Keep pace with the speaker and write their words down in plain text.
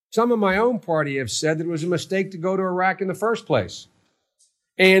Some of my own party have said that it was a mistake to go to Iraq in the first place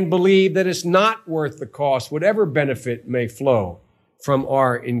and believe that it's not worth the cost, whatever benefit may flow from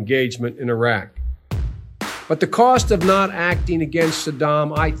our engagement in Iraq. But the cost of not acting against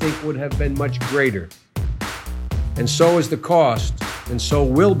Saddam, I think, would have been much greater. And so is the cost, and so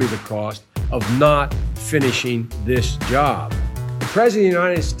will be the cost, of not finishing this job. The President of the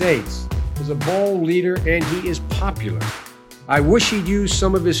United States is a bold leader, and he is popular. I wish he'd use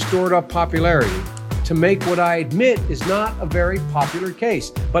some of his stored-up popularity to make what I admit is not a very popular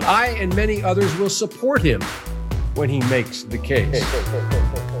case. But I and many others will support him when he makes the case.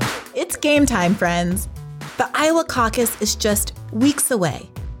 It's game time, friends. The Iowa caucus is just weeks away.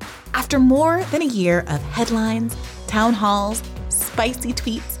 After more than a year of headlines, town halls, spicy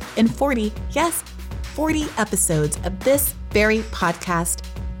tweets, and 40 episodes of this very podcast,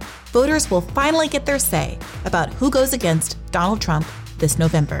 voters will finally get their say about who goes against Donald Trump this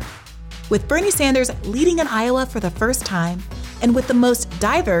November. With Bernie Sanders leading in Iowa for the first time, and with the most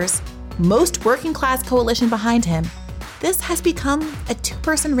diverse, most working-class coalition behind him, this has become a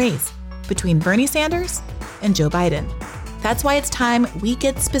two-person race between Bernie Sanders and Joe Biden. That's why it's time we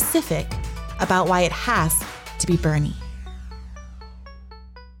get specific about why it has to be Bernie.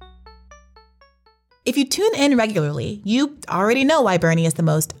 If you tune in regularly, you already know why Bernie is the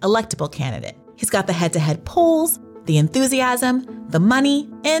most electable candidate. He's got the head-to-head polls, the enthusiasm, the money,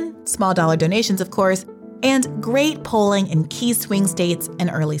 and small dollar donations, of course, and great polling in key swing states and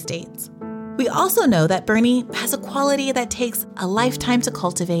early states. We also know that Bernie has a quality that takes a lifetime to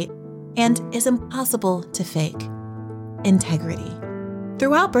cultivate and is impossible to fake: integrity.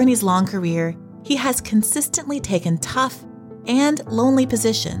 Throughout Bernie's long career, he has consistently taken tough and lonely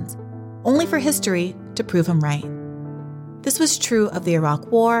positions, only for history to prove him right. This was true of the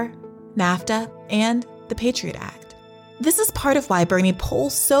Iraq War, NAFTA, and the Patriot Act. This is part of why Bernie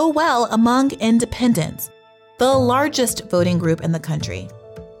polls so well among independents, the largest voting group in the country,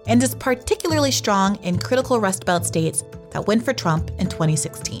 and is particularly strong in critical Rust Belt states that went for Trump in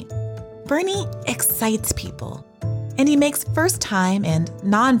 2016. Bernie excites people, and he makes first-time and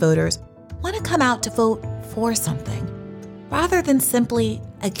non-voters want to come out to vote for something, rather than simply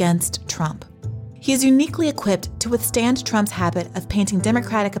against Trump. He is uniquely equipped to withstand Trump's habit of painting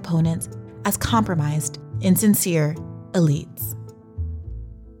Democratic opponents as compromised, insincere elites.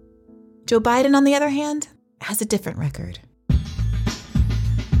 Joe Biden, on the other hand, has a different record.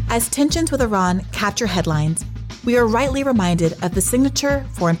 As tensions with Iran capture headlines, we are rightly reminded of the signature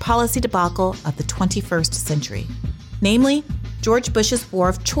foreign policy debacle of the 21st century, namely George Bush's war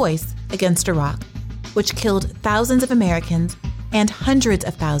of choice against Iraq, which killed thousands of Americans and hundreds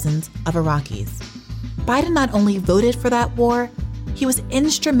of thousands of Iraqis. Biden not only voted for that war, he was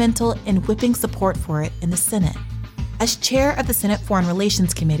instrumental in whipping support for it in the Senate. As chair of the Senate Foreign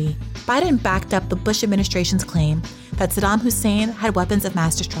Relations Committee, Biden backed up the Bush administration's claim that Saddam Hussein had weapons of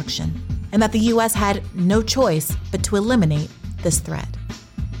mass destruction and that the U.S. had no choice but to eliminate this threat.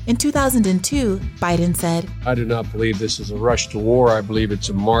 In 2002, Biden said, "I do not believe this is a rush to war. I believe it's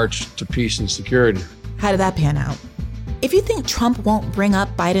a march to peace and security." How did that pan out? If you think Trump won't bring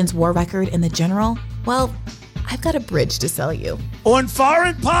up Biden's war record in the general, well, I've got a bridge to sell you. On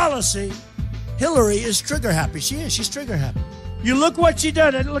foreign policy, Hillary is trigger happy. She is. She's trigger happy. You look what she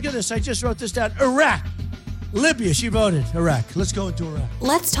did. And look at this. I just wrote this down. Iraq. Libya. She voted. Iraq. Let's go into Iraq.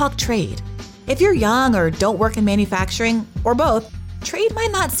 Let's talk trade. If you're young or don't work in manufacturing, or both, trade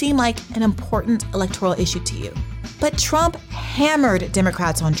might not seem like an important electoral issue to you. But Trump hammered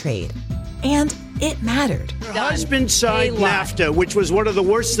Democrats on trade, and it mattered. Her husband signed NAFTA, which was one of the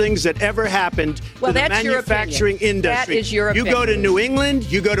worst things that ever happened to the manufacturing industry. That is your opinion. You go to New England,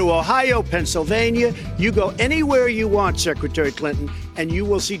 you go to Ohio, Pennsylvania, you go anywhere you want, Secretary Clinton, and you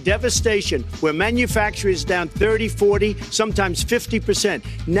will see devastation where manufacturing is down 30, 40, sometimes 50%.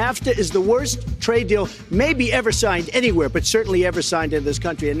 NAFTA is the worst trade deal maybe ever signed anywhere, but certainly ever signed in this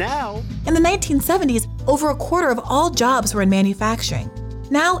country. And now, in the 1970s, over a quarter of all jobs were in manufacturing.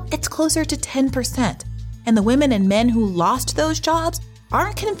 Now it's closer to 10%, and the women and men who lost those jobs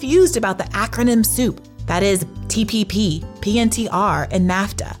aren't confused about the acronym soup, that is TPP, PNTR, and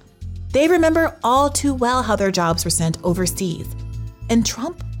NAFTA. They remember all too well how their jobs were sent overseas. And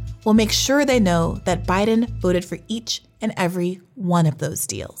Trump will make sure they know that Biden voted for each and every one of those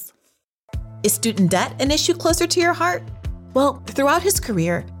deals. Is student debt an issue closer to your heart? Well, throughout his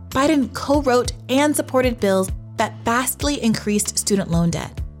career, Biden co-wrote and supported bills that vastly increased student loan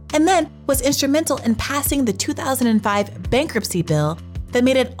debt, and then was instrumental in passing the 2005 bankruptcy bill that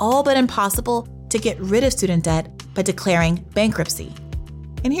made it all but impossible to get rid of student debt by declaring bankruptcy.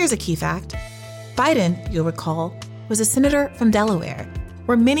 And here's a key fact. Biden, you'll recall, was a senator from Delaware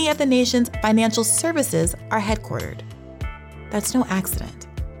where many of the nation's financial services are headquartered. That's no accident.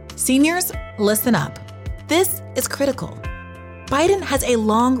 Seniors, listen up. This is critical. Biden has a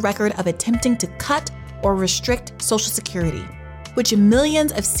long record of attempting to cut or restrict Social Security, which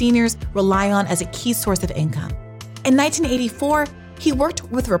millions of seniors rely on as a key source of income. In 1984, he worked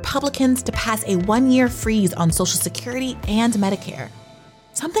with Republicans to pass a one-year freeze on Social Security and Medicare,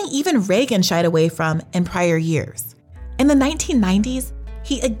 something even Reagan shied away from in prior years. In the 1990s,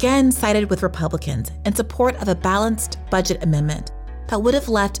 he again sided with Republicans in support of a balanced budget amendment that would have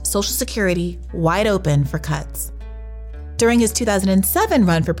left Social Security wide open for cuts. During his 2007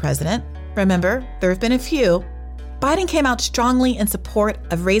 run for president, remember, there have been a few, Biden came out strongly in support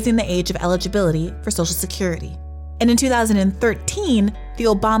of raising the age of eligibility for Social Security. And in 2013, the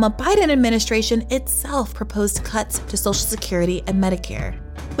Obama-Biden administration itself proposed cuts to Social Security and Medicare,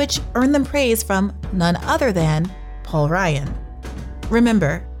 which earned them praise from none other than Paul Ryan.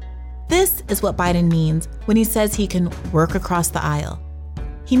 Remember, this is what Biden means when he says he can work across the aisle.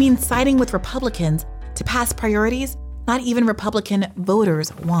 He means siding with Republicans to pass priorities not even Republican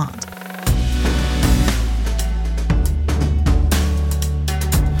voters want.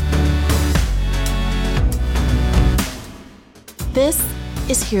 This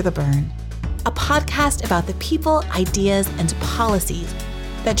is Hear the Burn, a podcast about the people, ideas, and policies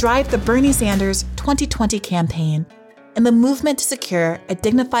that drive the Bernie Sanders 2020 campaign and the movement to secure a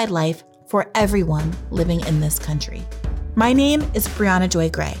dignified life for everyone living in this country. My name is Brianna Joy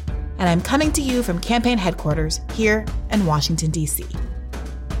Gray, and I'm coming to you from campaign headquarters here in Washington, D.C.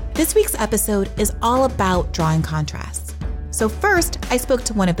 This week's episode is all about drawing contrasts. So first, I spoke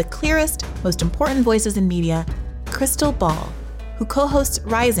to one of the clearest, most important voices in media, Krystal Ball, who co-hosts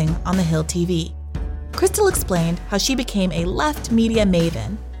Rising on The Hill TV. Krystal explained how she became a left media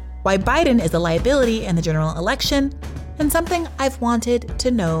maven, why Biden is a liability in the general election, and something I've wanted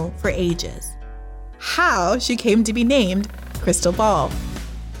to know for ages: how she came to be named Krystal Ball.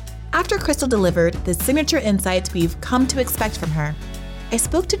 After Krystal delivered the signature insights we've come to expect from her, I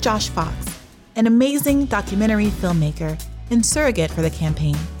spoke to Josh Fox, an amazing documentary filmmaker and surrogate for the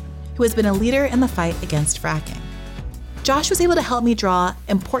campaign, who has been a leader in the fight against fracking. Josh was able to help me draw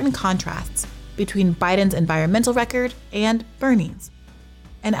important contrasts between Biden's environmental record and Bernie's.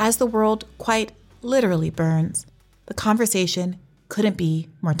 And as the world quite literally burns, the conversation couldn't be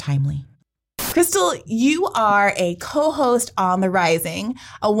more timely. Krystal, you are a co-host on The Rising,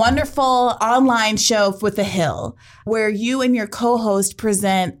 a wonderful online show with The Hill, where you and your co-host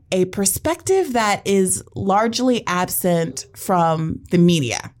present a perspective that is largely absent from the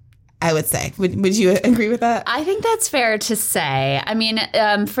media, I would say. Would you agree with that? I think that's fair to say. I mean,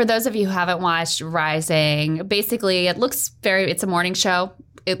 for those of you who haven't watched Rising, basically it's a morning show.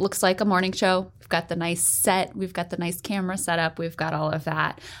 It looks like a morning show. We've got the nice set. We've got the nice camera set up. We've got all of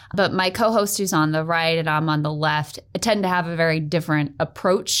that. But my co-host who's on the right and I'm on the left tend to have a very different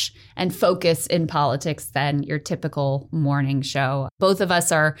approach and focus in politics than your typical morning show. Both of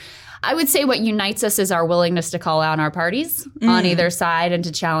us are, I would say what unites us is our willingness to call out our parties on either side and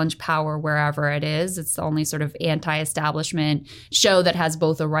to challenge power wherever it is. It's the only sort of anti-establishment show that has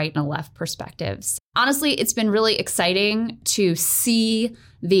both a right and a left perspectives. Honestly, it's been really exciting to see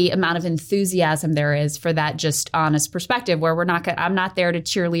the amount of enthusiasm there is for that just honest perspective where I'm not there to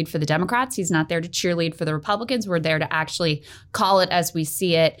cheerlead for the Democrats. He's not there to cheerlead for the Republicans. We're there to actually call it as we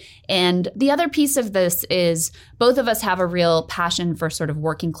see it. And the other piece of this is both of us have a real passion for sort of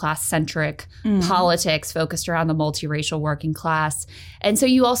working class centric politics focused around the multiracial working class. And so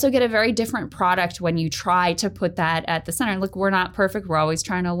you also get a very different product when you try to put that at the center. Look, we're not perfect. We're always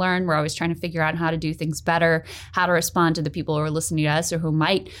trying to learn. We're always trying to figure out how to do things better, how to respond to the people who are listening to us or who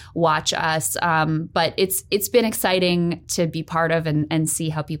might watch us. But it's been exciting to be part of and see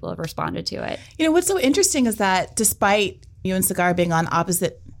how people have responded to it. You know, what's so interesting is that despite you and Cigar being on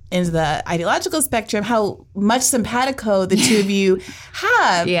opposite ends of the ideological spectrum, how much simpatico the two of you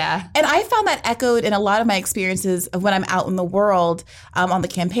have. Yeah. And I found that echoed in a lot of my experiences of when I'm out in the world on the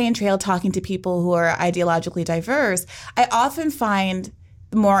campaign trail talking to people who are ideologically diverse. I often find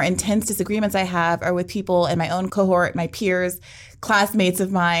the more intense disagreements I have are with people in my own cohort, my peers, classmates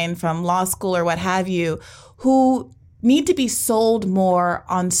of mine from law school or what have you, who need to be sold more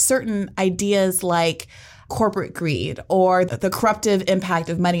on certain ideas like corporate greed or the corruptive impact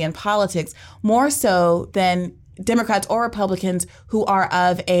of money in politics, more so than Democrats or Republicans who are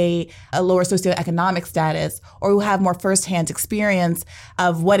of a lower socioeconomic status or who have more firsthand experience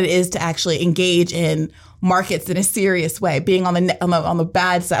of what it is to actually engage in markets in a serious way, being on the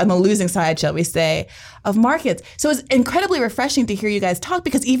bad side, on the losing side, shall we say, of markets. So it's incredibly refreshing to hear you guys talk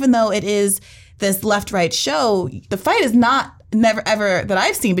because even though it is this left-right show, the fight is not never ever that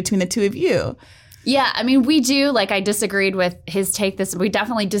I've seen between the two of you. Yeah, I mean, we do. Like, I disagreed with his take. We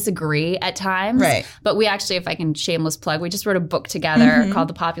definitely disagree at times. Right. But we actually, if I can shameless plug, we just wrote a book together called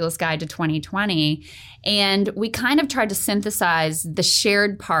The Populist Guide to 2020. And we kind of tried to synthesize the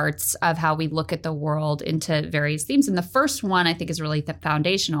shared parts of how we look at the world into various themes. And the first one, I think, is really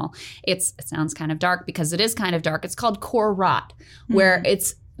foundational. It sounds kind of dark because it is kind of dark. It's called core rot, where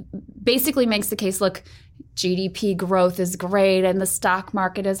it's basically makes the case, look, GDP growth is great and the stock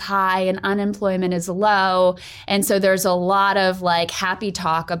market is high and unemployment is low. And so there's a lot of like happy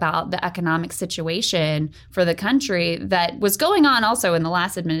talk about the economic situation for the country that was going on also in the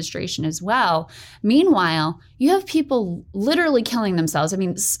last administration as well. Meanwhile, you have people literally killing themselves. I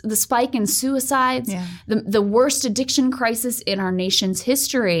mean, the spike in suicides, the worst addiction crisis in our nation's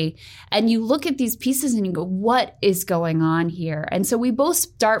history. And you look at these pieces and you go, what is going on here? And so we both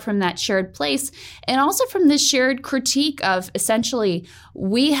start from that shared place and also from this shared critique of essentially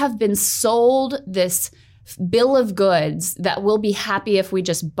we have been sold this bill of goods that we'll be happy if we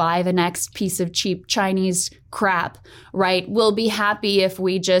just buy the next piece of cheap Chinese crap, right? We'll be happy if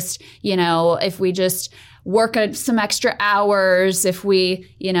we just, work some extra hours, if we,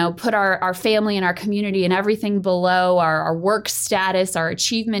 put our family and our community and everything below our work status, our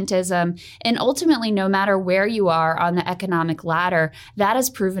achievementism. And ultimately, no matter where you are on the economic ladder, that has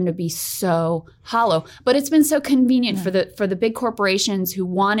proven to be so hollow. But it's been so convenient for the big corporations who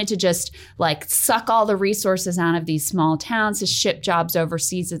wanted to just like suck all the resources out of these small towns to ship jobs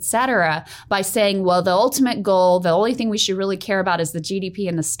overseas, et cetera, by saying, well, the ultimate goal, the only thing we should really care about is the GDP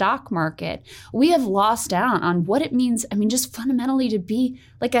and the stock market. We have lost out on what it means, just fundamentally to be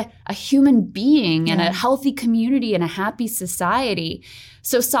like a human being and a healthy community and a happy society.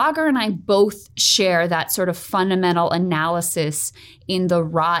 So Sagar and I both share that sort of fundamental analysis in the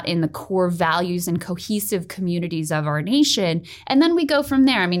rot, in the core values and cohesive communities of our nation. And then we go from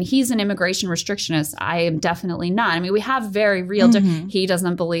there. I mean, he's an immigration restrictionist. I am definitely not. I mean, we have very real, he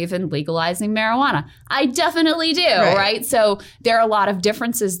doesn't believe in legalizing marijuana. I definitely do, right? So there are a lot of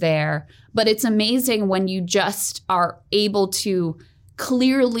differences there. But it's amazing when you just are able to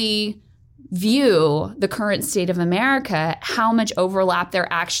clearly view the current state of America, how much overlap there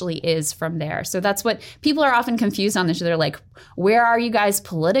actually is from there. So that's what people are often confused on this. They're like, where are you guys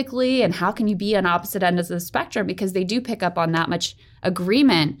politically and how can you be on opposite ends of the spectrum? Because they do pick up on that much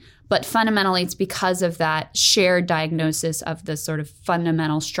agreement. But fundamentally, it's because of that shared diagnosis of the sort of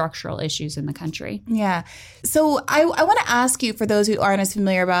fundamental structural issues in the country. Yeah. So I want to ask you, for those who aren't as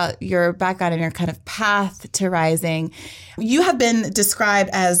familiar about your background and your kind of path to rising, you have been described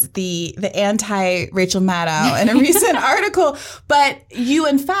as the anti-Rachel Maddow in a recent article, but you,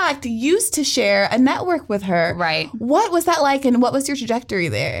 in fact, used to share a network with her. Right. What was that like and what was your trajectory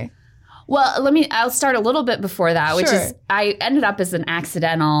there? Well, I'll start a little bit before that, which is I ended up as an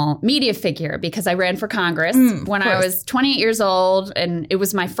accidental media figure because I ran for Congress when I was 28 years old, and it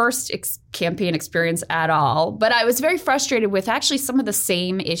was my first campaign experience at all. But I was very frustrated with actually some of the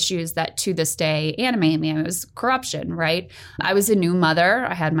same issues that to this day animate me. It was corruption, right? I was a new mother.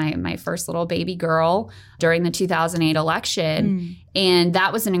 I had my first little baby girl during the 2008 election, and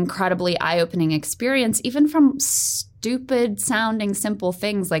that was an incredibly eye-opening experience, even from stupid sounding simple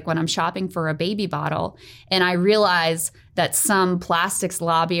things like when I'm shopping for a baby bottle and I realize that some plastics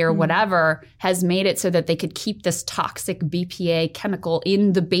lobby or whatever has made it so that they could keep this toxic BPA chemical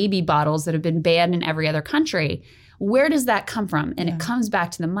in the baby bottles that have been banned in every other country. Where does that come from? And it comes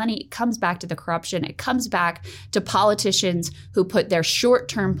back to the money. It comes back to the corruption. It comes back to politicians who put their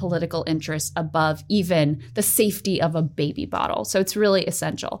short-term political interests above even the safety of a baby bottle. So it's really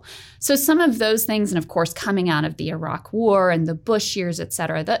essential. So some of those things, and of course, coming out of the Iraq War and the Bush years, et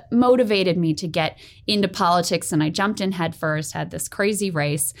cetera, that motivated me to get into politics. And I jumped in headfirst, had this crazy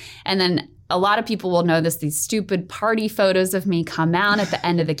race. And then a lot of people will know this, these stupid party photos of me come out at the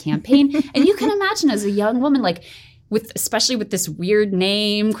end of the campaign. And you can imagine as a young woman, like, especially with this weird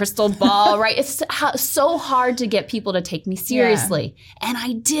name, Krystal Ball, right? It's so hard to get people to take me seriously. Yeah. And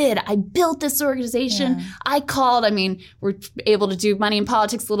I did. I built this organization. Yeah. I called, we're able to do money in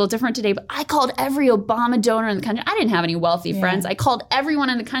politics a little different today, but I called every Obama donor in the country. I didn't have any wealthy friends. I called everyone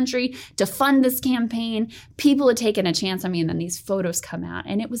in the country to fund this campaign. People had taken a chance on me, and then these photos come out,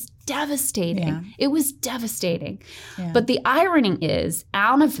 and it was devastating. Yeah. It was devastating. Yeah. But the irony is,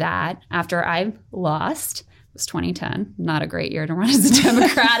 out of that, after I lost, it was 2010, not a great year to run as a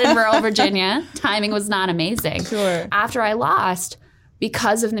Democrat in rural Virginia. Timing was not amazing. Sure. After I lost,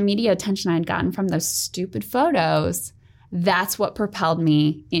 because of the media attention I had gotten from those stupid photos, that's what propelled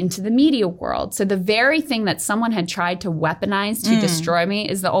me into the media world. So the very thing that someone had tried to weaponize to destroy me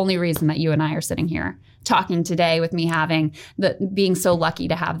is the only reason that you and I are sitting here talking today with me being so lucky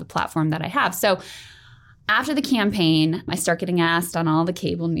to have the platform that I have. So after the campaign, I start getting asked on all the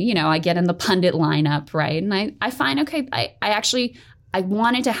cable, I get in the pundit lineup, right? And I find, okay, I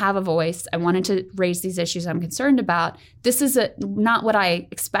wanted to have a voice. I wanted to raise these issues I'm concerned about. This is not what I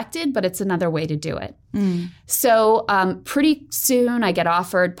expected, but it's another way to do it. So pretty soon I get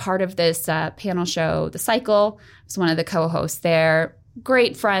offered part of this panel show, The Cycle. I was one of the co-hosts there.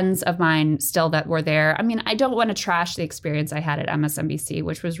 Great friends of mine still that were there. I mean, I don't want to trash the experience I had at MSNBC,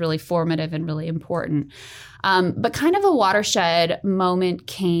 which was really formative and really important. But kind of a watershed moment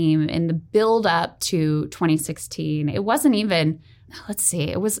came in the build up to 2016. It wasn't even,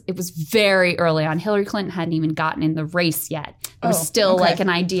 it was very early on. Hillary Clinton hadn't even gotten in the race yet. It was still like an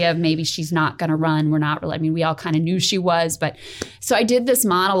idea of maybe she's not going to run. We're not really, we all kind of knew she was. But so I did this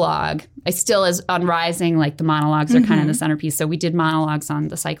monologue. I still, as on Rising, like the monologues are kind of the centerpiece. So we did monologues on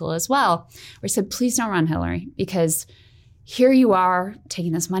The Cycle as well, where I said, please don't run, Hillary, because here you are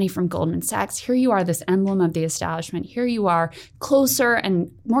taking this money from Goldman Sachs. Here you are, this emblem of the establishment. Here you are closer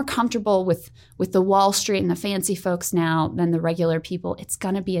and more comfortable with the Wall Street and the fancy folks now than the regular people. It's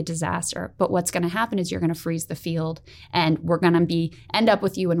going to be a disaster. But what's going to happen is you're going to freeze the field and we're going to end up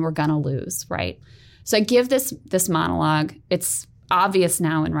with you and we're going to lose, right? So I give this monologue. It's obvious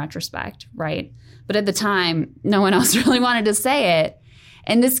now in retrospect, right? But at the time, no one else really wanted to say it.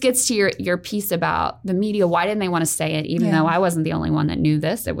 And this gets to your piece about the media. Why didn't they want to say it, even though I wasn't the only one that knew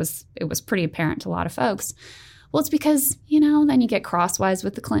this? It was pretty apparent to a lot of folks. Well, it's because, then you get crosswise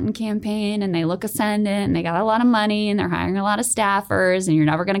with the Clinton campaign and they look ascendant and they got a lot of money and they're hiring a lot of staffers and you're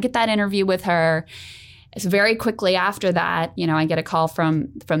never going to get that interview with her. So very quickly after that, I get a call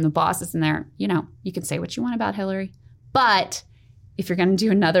from the bosses and they're, you can say what you want about Hillary, but if you're going to do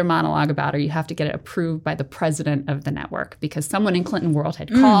another monologue about her, you have to get it approved by the president of the network because someone in Clinton World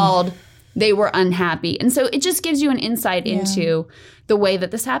had called. They were unhappy. And so it just gives you an insight into the way that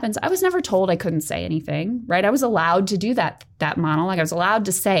this happens. I was never told I couldn't say anything, right? I was allowed to do that monologue. I was allowed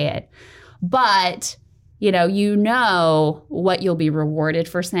to say it. But, you know what you'll be rewarded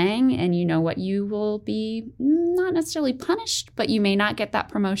for saying, and you know what you will be not necessarily punished, but you may not get that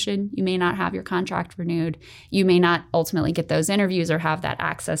promotion. You may not have your contract renewed. You may not ultimately get those interviews or have that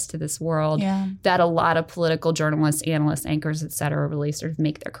access to this world that a lot of political journalists, analysts, anchors, et cetera, really sort of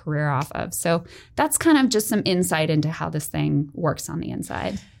make their career off of. So that's kind of just some insight into how this thing works on the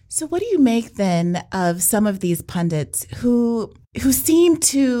inside. So what do you make then of some of these pundits who seem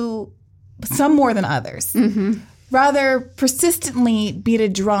to, some more than others, rather persistently beat a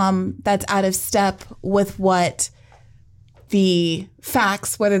drum that's out of step with what the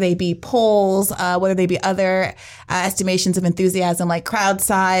facts, whether they be polls, whether they be other estimations of enthusiasm like crowd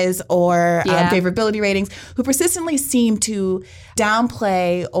size or favorability ratings, who persistently seem to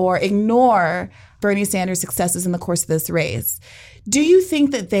downplay or ignore Bernie Sanders' successes in the course of this race. Do you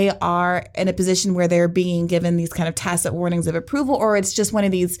think that they are in a position where they're being given these kind of tacit warnings of approval, or it's just one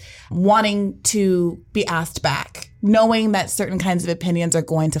of these wanting to be asked back, knowing that certain kinds of opinions are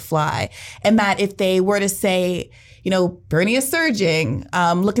going to fly, and that if they were to say, Bernie is surging.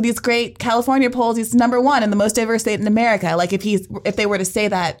 Look at these great California polls. He's number one in the most diverse state in America. Like if they were to say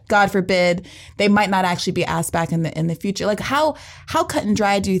that, God forbid, they might not actually be asked back in the future. Like how cut and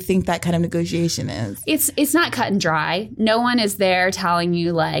dry do you think that kind of negotiation is? It's not cut and dry. No one is there telling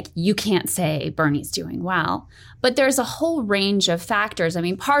you like you can't say Bernie's doing well. But there's a whole range of factors. I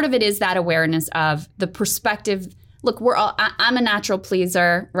mean, part of it is that awareness of the perspective. Look, I'm a natural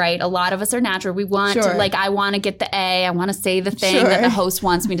pleaser, right? A lot of us are natural. We want to, I want to get the A. I want to say the thing that the host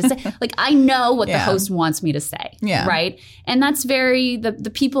wants me to say. Like, I know what the host wants me to say, right? And that's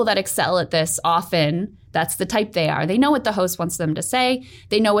the people that excel at this often, that's the type they are. They know what the host wants them to say.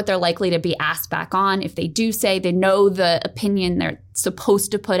 They know what they're likely to be asked back on. If they do say, they know the opinion they're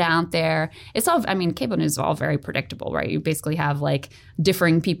supposed to put out there. It's all, cable news is all very predictable, right? You basically have like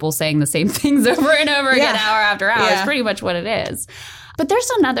differing people saying the same things over and over again, hour after hour. It's pretty much what it is. But there's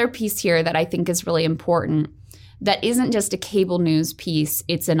another piece here that I think is really important that isn't just a cable news piece.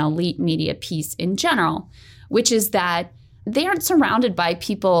 It's an elite media piece in general, which is that they aren't surrounded by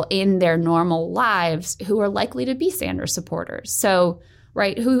people in their normal lives who are likely to be Sanders supporters. So,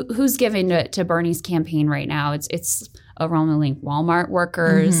 right, who's giving to Bernie's campaign right now? It's overwhelmingly Walmart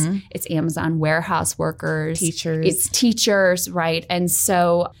workers, it's Amazon warehouse workers, it's teachers, right? And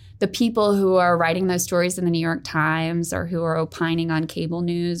so the people who are writing those stories in the New York Times or who are opining on cable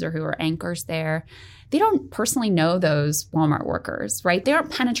news or who are anchors there, they don't personally know those Walmart workers, right? They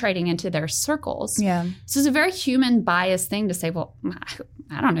aren't penetrating into their circles. Yeah. So it's a very human biased thing to say, well,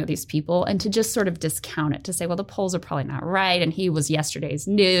 I don't know these people, and to just sort of discount it, to say, well, the polls are probably not right, and he was yesterday's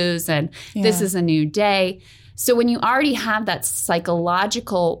news, and this is a new day. So when you already have that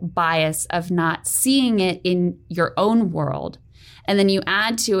psychological bias of not seeing it in your own world, and then you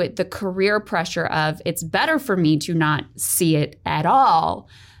add to it the career pressure of it's better for me to not see it at all,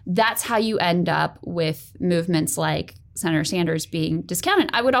 that's how you end up with movements like Senator Sanders being discounted.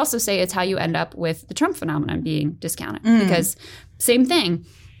 I would also say it's how you end up with the Trump phenomenon being discounted. Because same thing,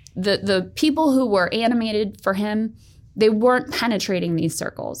 the people who were animated for him, they weren't penetrating these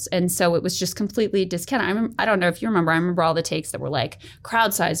circles. And so it was just completely discounted. I don't know if you remember, I remember all the takes that were like,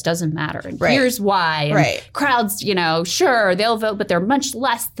 crowd size doesn't matter. And here's why. And crowds, sure, they'll vote, but they're much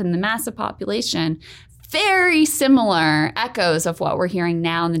less than the massive population. Very similar echoes of what we're hearing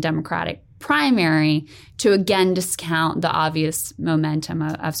now in the Democratic primary to again discount the obvious momentum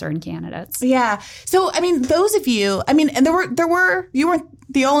of certain candidates. Yeah. So, those of you, and there were, you weren't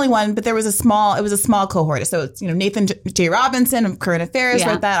the only one, but it was a small cohort. So it's, Nathan J. Robinson of Current Affairs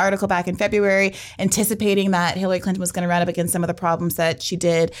wrote that article back in February, anticipating that Hillary Clinton was going to run up against some of the problems that she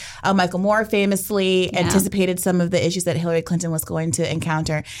did. Michael Moore famously anticipated some of the issues that Hillary Clinton was going to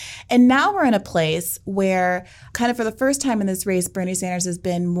encounter. And now we're in a place where kind of for the first time in this race, Bernie Sanders has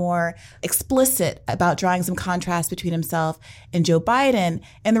been more explicit about drawing some contrast between himself and Joe Biden.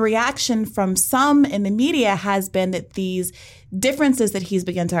 And the reaction from some in the media has been that these differences that he's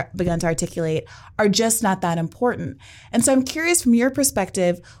begun to articulate are just not that important. And so I'm curious from your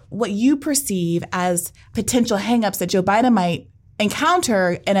perspective, what you perceive as potential hangups that Joe Biden might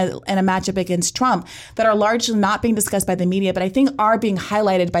encounter in a matchup against Trump that are largely not being discussed by the media, but I think are being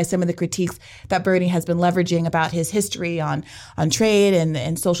highlighted by some of the critiques that Bernie has been leveraging about his history on trade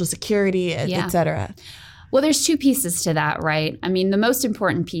and Social Security, et cetera. Well, there's two pieces to that, right? The most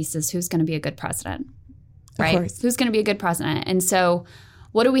important piece is who's going to be a good president. Right? Of course. Who's going to be a good president? And so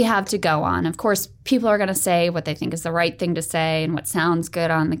what do we have to go on? Of course, people are going to say what they think is the right thing to say and what sounds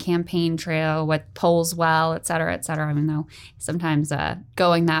good on the campaign trail, what polls well, et cetera, et cetera. Though sometimes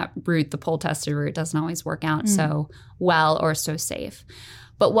going that route, the poll-tested route, doesn't always work out so well or so safe.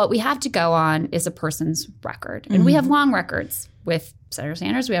 But what we have to go on is a person's record. And we have long records with Senator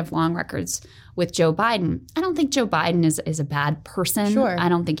Sanders. We have long records with Joe Biden. I don't think Joe Biden is a bad person. Sure. I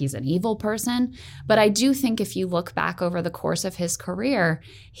don't think he's an evil person. But I do think if you look back over the course of his career,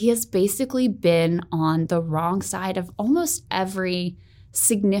 he has basically been on the wrong side of almost every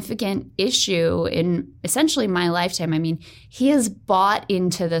significant issue in essentially my lifetime. He has bought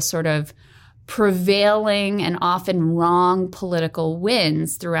into the sort of prevailing and often wrong political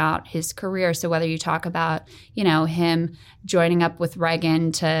wins throughout his career. So whether you talk about, him joining up with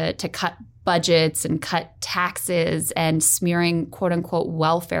Reagan to cut budgets and cut taxes and smearing quote unquote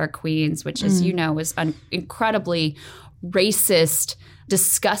welfare queens, which as you know was an incredibly racist,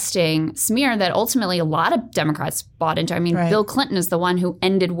 disgusting smear that ultimately a lot of Democrats bought into. Bill Clinton is the one who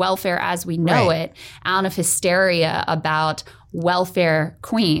ended welfare as we know it out of hysteria about welfare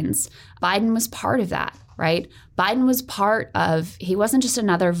queens. Biden was part of that, right? Biden was he wasn't just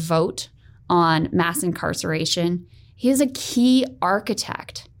another vote on mass incarceration. He is a key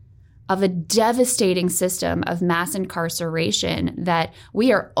architect of a devastating system of mass incarceration that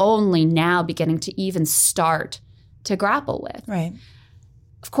we are only now beginning to even start to grapple with. Right.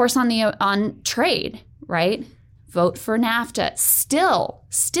 Of course, on trade, right? Vote for NAFTA.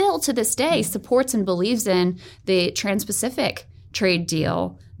 Still to this day, supports and believes in the Trans-Pacific trade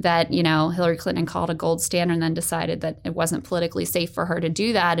deal that, Hillary Clinton called a gold standard and then decided that it wasn't politically safe for her to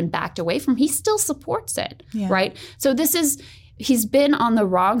do that and backed away from. He still supports it, right? So he's been on the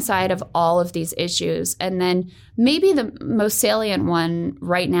wrong side of all of these issues. And then maybe the most salient one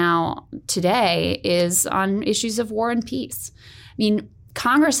right now today is on issues of war and peace.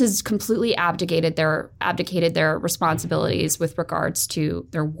 Congress has completely abdicated their responsibilities with regards to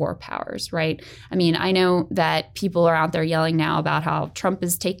their war powers, right? I know that people are out there yelling now about how Trump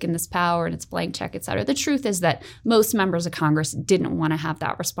has taken this power and it's blank check, et cetera. The truth is that most members of Congress didn't want to have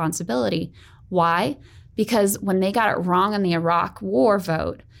that responsibility. Why? Because when they got it wrong in the Iraq war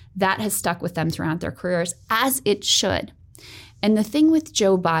vote, that has stuck with them throughout their careers, as it should. And the thing with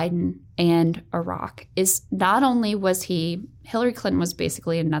Joe Biden and Iraq is not only was Hillary Clinton was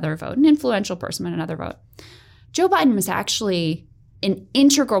basically another vote, an influential person, but another vote. Joe Biden was actually an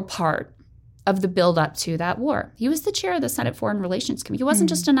integral part of the buildup to that war. He was the chair of the Senate Foreign Relations Committee. He wasn't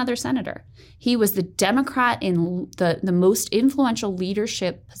just another senator. He was the Democrat in the most influential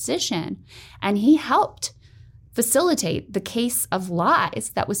leadership position, and he helped facilitate the case of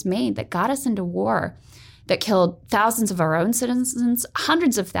lies that was made that got us into war that killed thousands of our own citizens,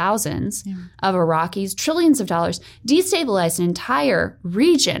 hundreds of thousands of Iraqis, trillions of dollars, destabilized an entire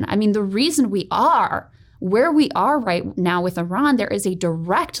region. I mean, the reason we are where we are right now with Iran, there is a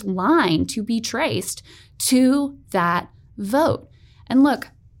direct line to be traced to that vote. And look,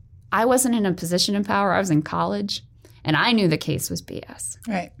 I wasn't in a position of power. I was in college, and I knew the case was BS.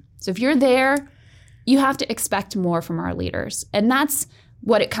 Right. So if you're there, you have to expect more from our leaders. And that's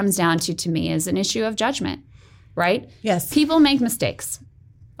what it comes down to me, is an issue of judgment, right? Yes. People make mistakes.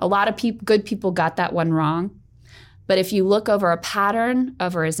 A lot of good people got that one wrong. But if you look over a pattern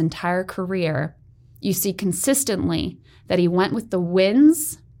over his entire career, you see consistently that he went with the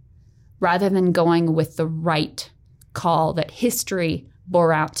wins rather than going with the right call that history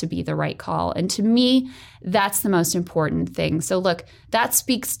bore out to be the right call. And to me, that's the most important thing. So look, that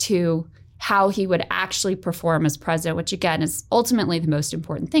speaks to how he would actually perform as president, which again is ultimately the most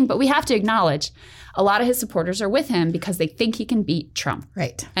important thing. But we have to acknowledge a lot of his supporters are with him because they think he can beat Trump.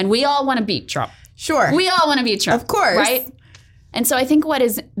 Right. And we all want to beat Trump. Sure. We all want to beat Trump. Of course. Right? And so I think what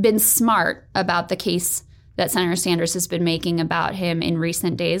has been smart about the case that Senator Sanders has been making about him in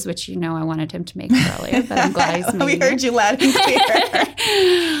recent days, which I wanted him to make earlier, but I'm glad he's making We heard you loud and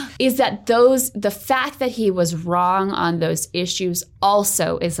clear. is that the fact that he was wrong on those issues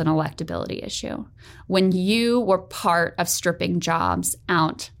also is an electability issue. When you were part of stripping jobs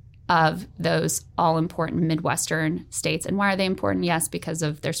out of those all-important Midwestern states. And why are they important? Yes, because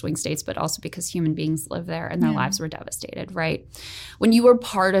of their swing states, but also because human beings live there and their lives were devastated, right? When you were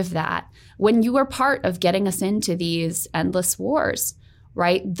part of that, when you were part of getting us into these endless wars,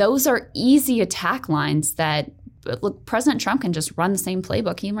 right, those are easy attack lines that, look, President Trump can just run the same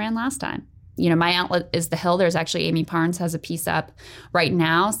playbook he ran last time. My outlet is The Hill. There's actually Amy Parnes has a piece up right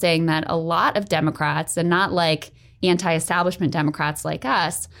now saying that a lot of Democrats, and not like anti-establishment Democrats like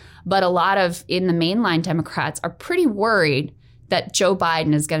us, but a lot of in the mainline Democrats are pretty worried that Joe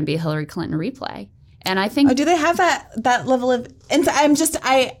Biden is going to be a Hillary Clinton replay. And I think... Oh, do they have that level of... According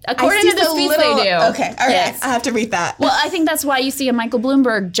to this piece, they do. Okay, all right. Yes. I have to read that. Well, I think that's why you see a Michael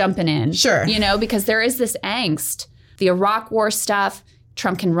Bloomberg jumping in. Sure. Because there is this angst. The Iraq war stuff,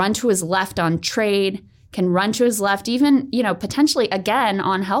 Trump can run to his left on trade, can run to his left even, potentially again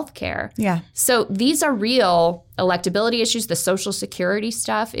on healthcare. Yeah. So these are real electability issues. The Social Security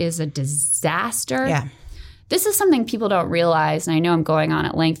stuff is a disaster. Yeah. This is something people don't realize, and I know I'm going on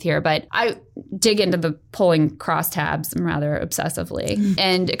at length here, but I dig into the polling crosstabs rather obsessively. Mm-hmm.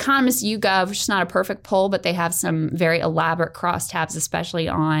 And Economist YouGov, which is not a perfect poll, but they have some very elaborate crosstabs, especially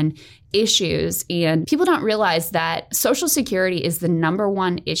on issues. And people don't realize that Social Security is the number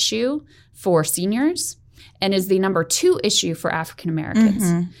one issue for seniors and is the number two issue for African Americans.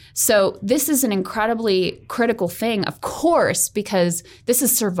 Mm-hmm. So this is an incredibly critical thing, of course, because this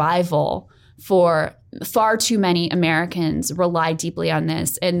is survival for far too many Americans rely deeply on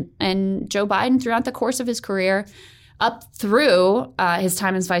this. And Joe Biden, throughout the course of his career, up through his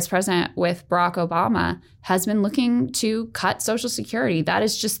time as vice president with Barack Obama, has been looking to cut Social Security. That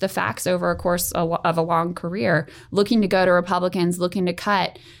is just the facts over a course of a long career, looking to go to Republicans, looking to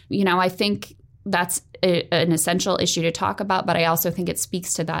cut. I think that's an essential issue to talk about, but I also think it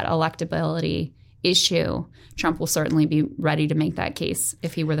speaks to that electability issue. Trump will certainly be ready to make that case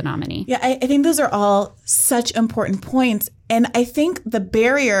if he were the nominee. Yeah, I think those are all such important points. And I think the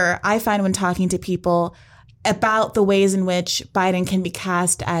barrier I find when talking to people about the ways in which Biden can be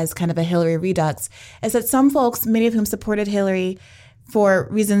cast as kind of a Hillary redux is that some folks, many of whom supported Hillary for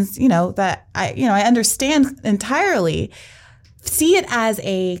reasons, that I understand entirely, see it as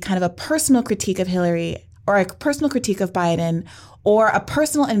a kind of a personal critique of Hillary or a personal critique of Biden or a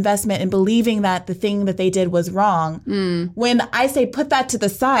personal investment in believing that the thing that they did was wrong. Mm. When I say put that to the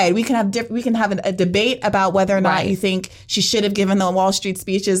side, we can have a debate about whether or not you think she should have given the Wall Street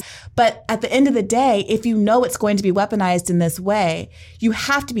speeches. But at the end of the day, if you know it's going to be weaponized in this way, you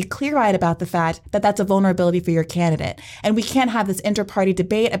have to be clear-eyed about the fact that that's a vulnerability for your candidate. And we can't have this inter-party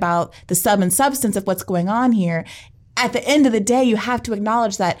debate about the sub and substance of what's going on here. At the end of the day, you have to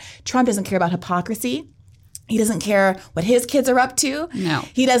acknowledge that Trump doesn't care about hypocrisy. He doesn't care what his kids are up to. No.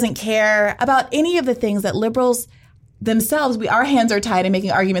 He doesn't care about any of the things that liberals themselves, our hands are tied in making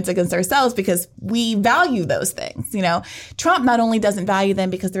arguments against ourselves because we value those things. Trump not only doesn't value them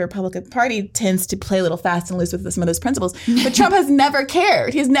because the Republican Party tends to play a little fast and loose with some of those principles, but Trump has never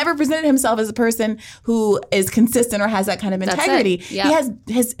cared. He's never presented himself as a person who is consistent or has that kind of integrity. Yep.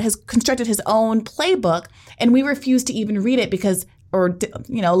 He has constructed his own playbook, and we refuse to even read it because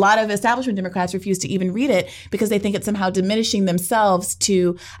a lot of establishment Democrats refuse to even read it because they think it's somehow diminishing themselves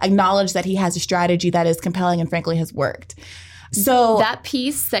to acknowledge that he has a strategy that is compelling and frankly has worked. So that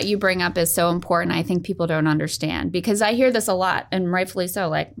piece that you bring up is so important. I think people don't understand because I hear this a lot, and rightfully so.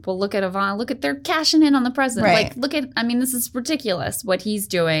 Like, well, look at Ivanka. Look at they're cashing in on the president. Right. Like, this is ridiculous what he's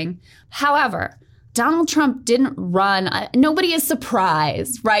doing. However, Donald Trump didn't run. Nobody is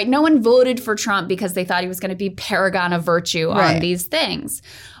surprised, right? No one voted for Trump because they thought he was going to be paragon of virtue on these things.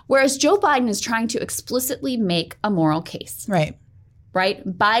 Whereas Joe Biden is trying to explicitly make a moral case. Right.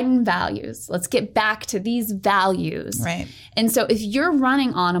 Biden values. Let's get back to these values. Right. And so if you're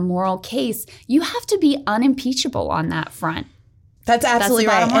running on a moral case, you have to be unimpeachable on that front. That's absolutely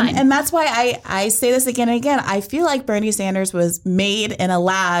That's the right. bottom line. And that's why I say this again and again. I feel like Bernie Sanders was made in a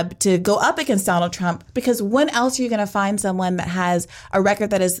lab to go up against Donald Trump because when else are you going to find someone that has a record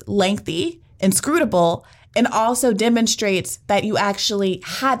that is lengthy, inscrutable, and also demonstrates that you actually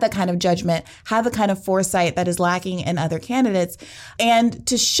had the kind of judgment, had the kind of foresight that is lacking in other candidates. And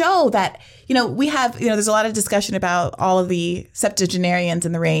to show that, we have, there's a lot of discussion about all of the septuagenarians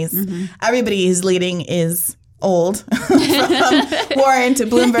in the race. Mm-hmm. Everybody who's leading is old, from Warren to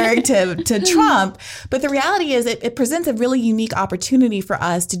Bloomberg to Trump. But the reality is it presents a really unique opportunity for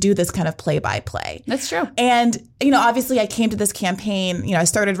us to do this kind of play-by-play. That's true. And, obviously I came to this campaign, I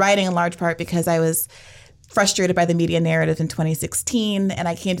started writing in large part because I was frustrated by the media narrative in 2016. And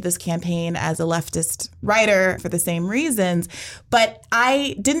I came to this campaign as a leftist writer for the same reasons. But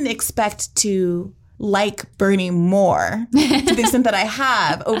I didn't expect to like Bernie more to the extent that I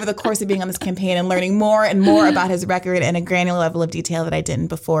have over the course of being on this campaign and learning more and more about his record and a granular level of detail that I didn't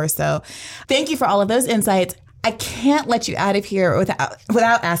before. So thank you for all of those insights. I can't let you out of here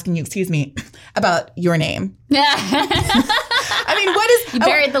without asking you, about your name. What is... You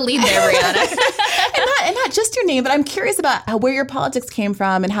buried the lead there, Brianna. and not just your name, but I'm curious about where your politics came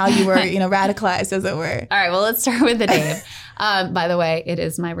from and how you were, radicalized, as it were. All right, well, let's start with the name. By the way, it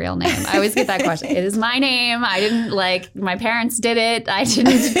is my real name. I always get that question. It is my name. I didn't my parents did it. I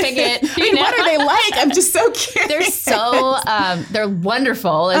didn't pick it. What are they like? I'm just so curious. They're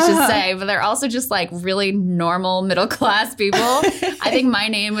wonderful, let's just say, but they're also just really normal middle class people. I think my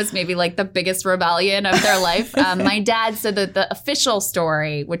name was maybe the biggest rebellion of their life. My dad said that the official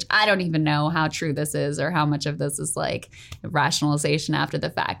story, which I don't even know how true this is or how much of this is rationalization after the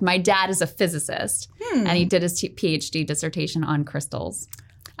fact. My dad is a physicist and he did his PhD dissertation on crystals.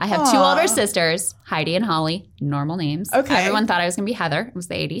 I have two older sisters, Heidi and Holly, normal names. Okay. Everyone thought I was going to be Heather. It was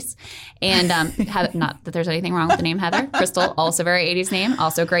the 80s. And not that there's anything wrong with the name Heather. Krystal, also very 80s name,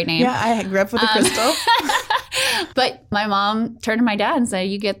 also a great name. Yeah, I grew up with a Krystal. But my mom turned to my dad and said,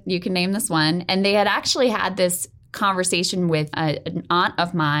 you can name this one. And they had actually had this conversation with an aunt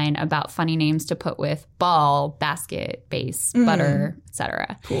of mine about funny names to put with ball, basket, base, butter,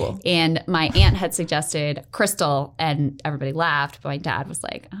 etc. Cool. And my aunt had suggested Krystal, and everybody laughed. But my dad was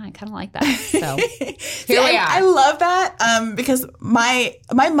like, I kind of like that. So here we are. I love that because my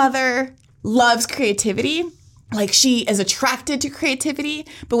mother loves creativity. She is attracted to creativity,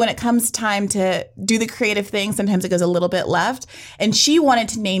 but when it comes time to do the creative thing, sometimes it goes a little bit left. And she wanted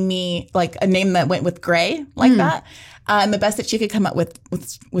to name me a name that went with gray, that. And the best that she could come up with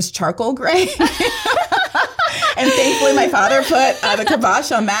was charcoal gray. And thankfully, my father put the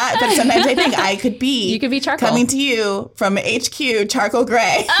kibosh on that. But sometimes I think I could be. You could be charcoal. Coming to you from HQ, charcoal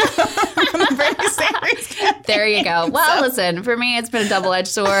gray. Bernie Sanders campaign. There you go. Well, listen, for me, it's been a double-edged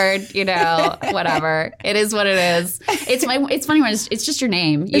sword. Whatever. It is what it is. It's funny when it's just your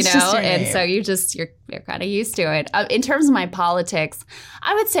name, Just your and name. so you're kind of used to it. In terms of my politics,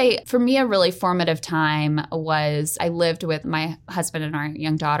 I would say for me a really formative time was I lived with my husband and our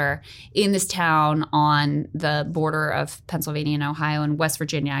young daughter in this town on the border of Pennsylvania and Ohio and West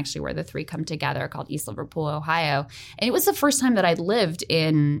Virginia, actually, where the three come together, called East Liverpool, Ohio. And it was the first time that I'd lived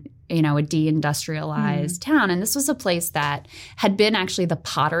in a deindustrialized town. And this was a place that had been actually the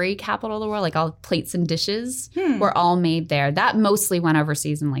pottery capital of the world, all plates and dishes were all made there. That mostly went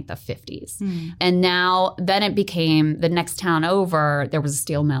overseas in the 50s. And then it became the next town over, there was a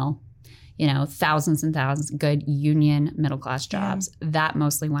steel mill. Thousands and thousands of good union middle-class jobs. That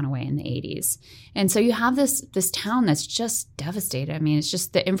mostly went away in the 80s. And so you have this town that's just devastated. It's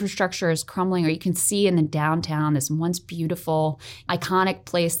just the infrastructure is crumbling, or you can see in the downtown this once beautiful, iconic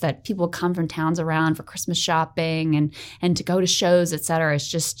place that people come from towns around for Christmas shopping and to go to shows, et cetera. It's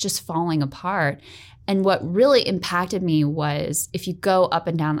just falling apart. And what really impacted me was if you go up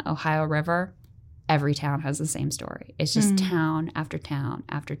and down the Ohio River, every town has the same story. It's just town after town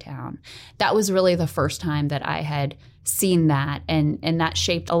after town. That was really the first time that I had seen that, and that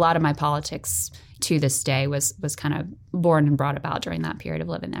shaped a lot of my politics to this day, was kind of born and brought about during that period of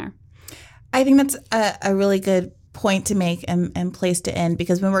living there. I think that's a really good point to make and place to end,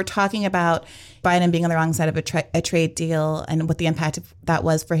 because when we're talking about Biden being on the wrong side of a trade deal and what the impact of that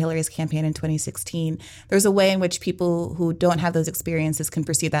was for Hillary's campaign in 2016, there's a way in which people who don't have those experiences can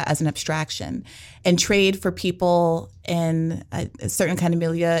perceive that as an abstraction. And trade for people in a certain kind of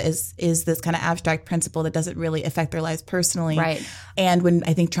milieu is this kind of abstract principle that doesn't really affect their lives personally. Right. And when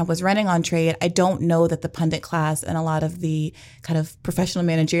I think Trump was running on trade, I don't know that the pundit class and a lot of the kind of professional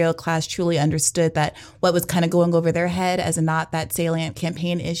managerial class truly understood that what was kind of going over their head as a not that salient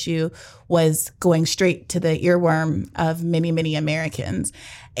campaign issue was going straight to the earworm of many, many Americans.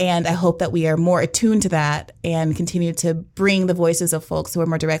 And I hope that we are more attuned to that and continue to bring the voices of folks who are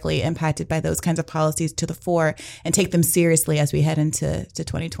more directly impacted by those kinds of policies to the fore and take them seriously as we head into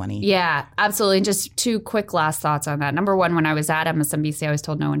 2020. Yeah, absolutely. And just two quick last thoughts on that. Number one, when I was at MSNBC, I was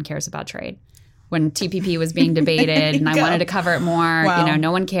told no one cares about trade. When TPP was being debated and I wanted to cover it more, Wow.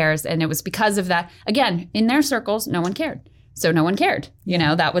 no one cares. And it was because of that. Again, in their circles, no one cared. So no one cared.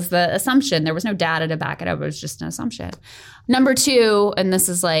 That was the assumption. There was no data to back it up. It was just an assumption. Number two, and this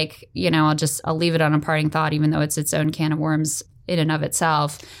is like, I'll leave it on a parting thought, even though it's its own can of worms in and of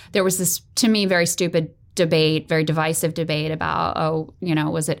itself. There was this, to me, very stupid debate, very divisive debate about,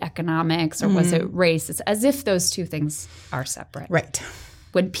 was it economics or was it race? It's as if those two things are separate. Right.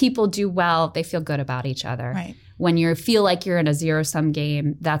 When people do well, they feel good about each other. Right. When you feel like you're in a zero-sum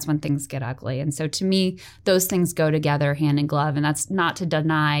game, that's when things get ugly. And so to me, those things go together hand in glove. And that's not to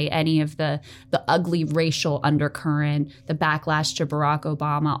deny any of the ugly racial undercurrent, the backlash to Barack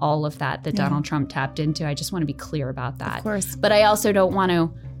Obama, all of that Donald Trump tapped into. I just want to be clear about that. Of course. But I also don't want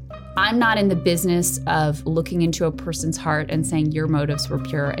to I'm not in the business of looking into a person's heart and saying your motives were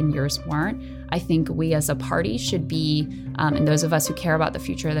pure and yours weren't. I think we as a party should be, and those of us who care about the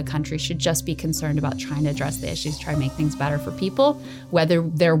future of the country should just be concerned about trying to address the issues, try to make things better for people, whether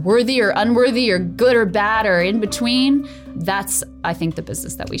they're worthy or unworthy or good or bad or in between. That's, I think, the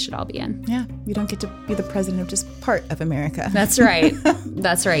business that we should all be in. Yeah, you don't get to be the president of just part of America. That's right.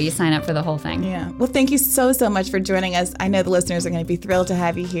 That's right. You sign up for the whole thing. Yeah. Well, thank you so much for joining us. I know the listeners are going to be thrilled to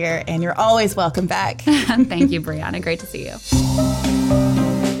have you here, and you're always welcome back. Thank you, Brianna. Great to see you.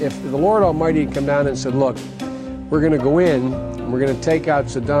 If the Lord Almighty had come down and said, look, we're going to go in and we're going to take out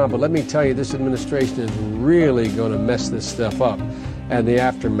Saddam, but let me tell you, this administration is really going to mess this stuff up and the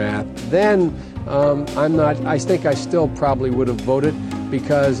aftermath, then I think I still probably would have voted,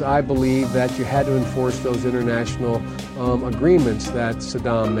 because I believe that you had to enforce those international agreements that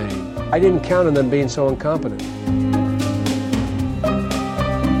Saddam made. I didn't count on them being so incompetent.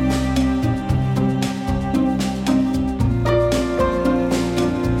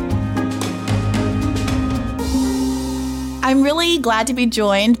 I'm really glad to be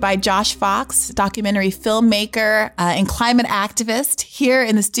joined by Josh Fox, documentary filmmaker and climate activist, here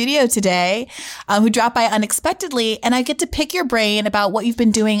in the studio today, who dropped by unexpectedly. And I get to pick your brain about what you've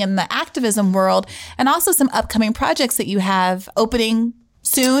been doing in the activism world and also some upcoming projects that you have opening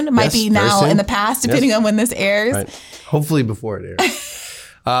soon. Might be now in the past, depending on when this airs. Right. Hopefully before it airs.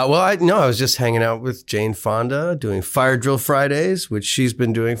 I was just hanging out with Jane Fonda doing Fire Drill Fridays, which she's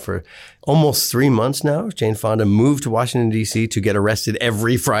been doing for almost 3 months now. Jane Fonda moved to Washington, D.C. to get arrested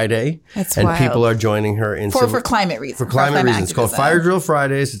every Friday. That's and wild. People are joining her in for climate reasons. For climate reasons. It's called activism. Fire Drill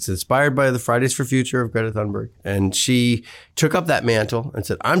Fridays. It's inspired by the Fridays for Future of Greta Thunberg. And she took up that mantle and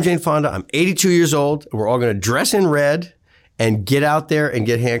said, I'm Jane Fonda. I'm 82 years old. And we're all going to dress in red and get out there and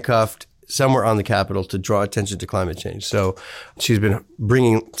get handcuffed somewhere on the Capitol to draw attention to climate change. So she's been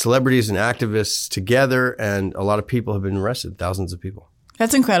bringing celebrities and activists together, and a lot of people have been arrested, thousands of people.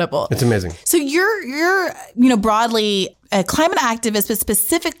 That's incredible. It's amazing. So you're broadly a climate activist, but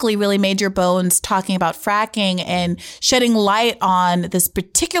specifically really made your bones talking about fracking and shedding light on this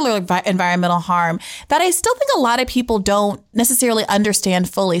particular environmental harm that I still think a lot of people don't necessarily understand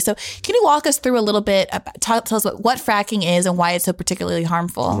fully. So can you walk us through a little bit, tell us what fracking is and why it's so particularly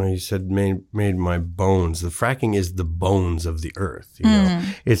harmful? Well, you said made my bones. The fracking is the bones of the earth. You know,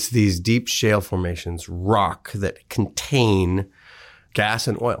 it's these deep shale formations, rock that contain gas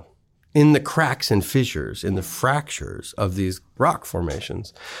and oil in the cracks and fissures, in the fractures of these rock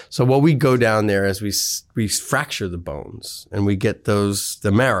formations. So what we go down there is we fracture the bones, and we get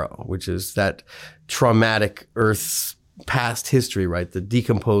the marrow, which is that traumatic Earth's past history, right? The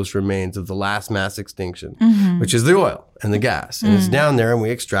decomposed remains of the last mass extinction, which is the oil and the gas. And it's down there, and we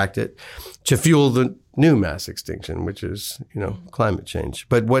extract it to fuel the new mass extinction, which is, climate change.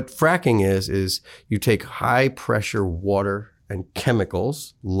 But what fracking is you take high pressure water and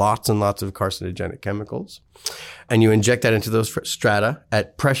chemicals, lots and lots of carcinogenic chemicals. And you inject that into those strata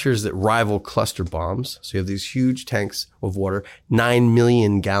at pressures that rival cluster bombs. So you have these huge tanks of water, 9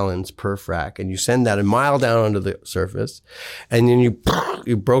 million gallons per frac. And you send that a mile down onto the surface. And then you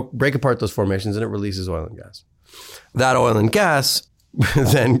break apart those formations and it releases oil and gas. That oil and gas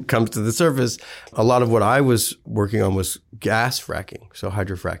then comes to the surface. A lot of what I was working on was gas fracking, so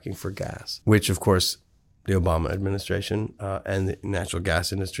hydrofracking for gas, which of course the Obama administration and the natural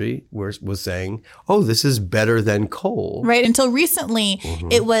gas industry was saying, oh, this is better than coal. Right. Until recently,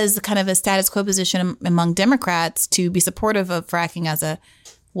 it was kind of a status quo position among Democrats to be supportive of fracking as a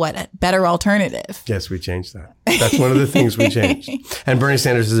better alternative. Yes, we changed that. That's one of the things we changed. And Bernie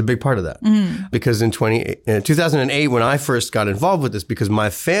Sanders is a big part of that. Because in 2008, when I first got involved with this, because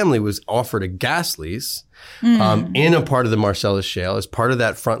my family was offered a gas lease in a part of the Marcellus Shale as part of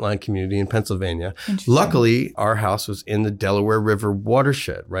that frontline community in Pennsylvania. Luckily, our house was in the Delaware River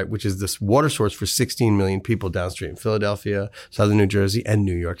watershed, right, which is this water source for 16 million people downstream, Philadelphia, southern New Jersey, and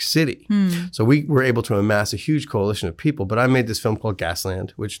New York City. So we were able to amass a huge coalition of people. But I made this film called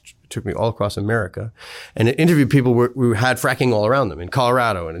Gasland, which took me all across America. And it interviewed people who had fracking all around them in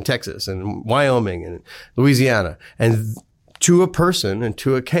Colorado and in Texas and in Wyoming and Louisiana. And to a person and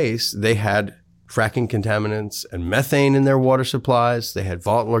to a case, they had fracking contaminants and methane in their water supplies. They had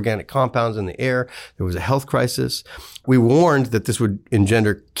volatile organic compounds in the air. There was a health crisis. We warned that this would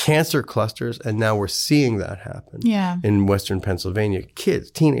engender cancer clusters, and now we're seeing that happen in Western Pennsylvania. Kids,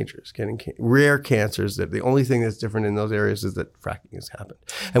 teenagers getting rare cancers that the only thing that's different in those areas is that fracking has happened.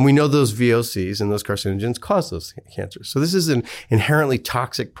 And we know those VOCs and those carcinogens cause those cancers. So this is an inherently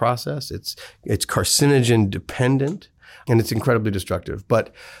toxic process. It's carcinogen dependent. And it's incredibly destructive.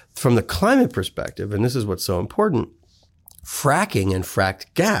 But from the climate perspective, and this is what's so important, fracking and fracked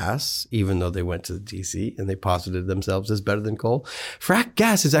gas, even though they went to DC and they posited themselves as better than coal, fracked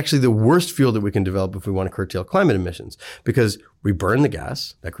gas is actually the worst fuel that we can develop if we want to curtail climate emissions, because we burn the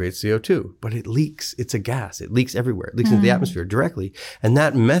gas, that creates CO2, but it leaks. It's a gas. It leaks everywhere. It leaks into the atmosphere directly. And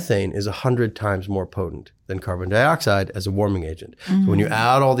that methane is 100 times more potent than carbon dioxide as a warming agent. So when you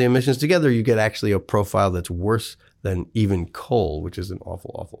add all the emissions together, you get actually a profile that's worse than even coal, which is an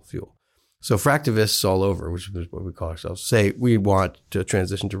awful, awful fuel. So fractivists all over, which is what we call ourselves, say we want to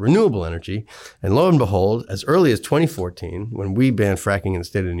transition to renewable energy. And lo and behold, as early as 2014, when we banned fracking in the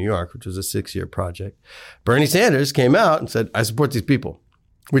state of New York, which was a 6-year project, Bernie Sanders came out and said, I support these people,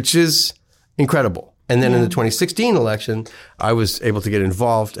 which is incredible. And then in the 2016 election, I was able to get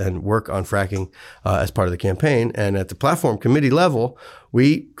involved and work on fracking as part of the campaign. And at the platform committee level,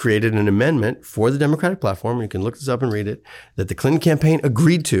 we created an amendment for the Democratic platform. You can look this up and read it, that the Clinton campaign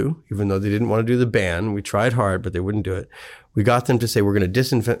agreed to, even though they didn't want to do the ban. We tried hard, but they wouldn't do it. We got them to say we're going to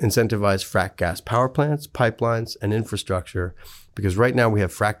disincentivize frack gas power plants, pipelines, and infrastructure, because right now we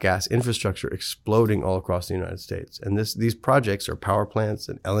have frack gas infrastructure exploding all across the United States. And these projects are power plants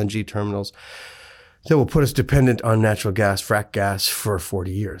and LNG terminals that will put us dependent on natural gas, frack gas, for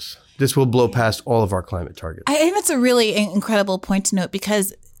 40 years. This will blow past all of our climate targets. I think that's a really incredible point to note,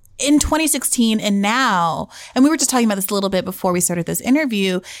 because in 2016 and now, and we were just talking about this a little bit before we started this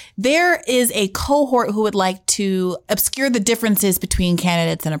interview, there is a cohort who would like to obscure the differences between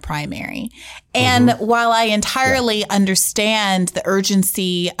candidates in a primary. And while I entirely understand the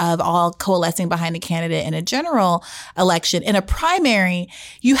urgency of all coalescing behind a candidate in a general election, in a primary,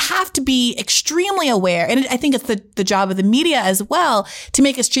 you have to be extremely aware. And I think it's the job of the media as well to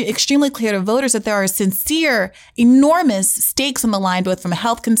make extremely clear to voters that there are sincere, enormous stakes on the line, both from a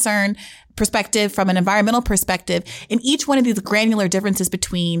health concern perspective, from an environmental perspective, in each one of these granular differences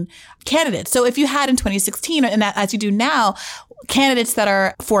between candidates. So if you had in 2016, and as you do now, candidates that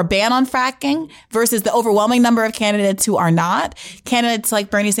are for a ban on fracking versus the overwhelming number of candidates who are not, candidates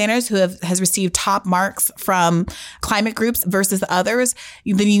like Bernie Sanders, who has received top marks from climate groups versus others,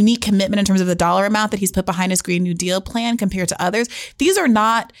 the unique commitment in terms of the dollar amount that he's put behind his Green New Deal plan compared to others. These are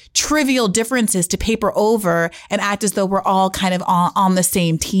not trivial differences to paper over and act as though we're all kind of on the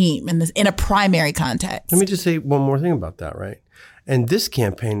same team in a primary context. Let me just say one more thing about that, right? And this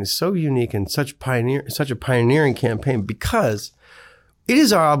campaign is so unique and such a pioneering campaign, because it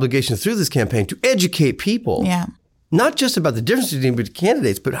is our obligation through this campaign to educate people, not just about the differences between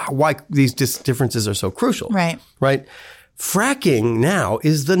candidates, but why these differences are so crucial. Right. Fracking now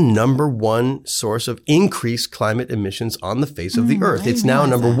is the number one source of increased climate emissions on the face of the earth. It's now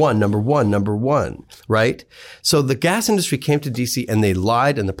number one, right? So the gas industry came to DC and they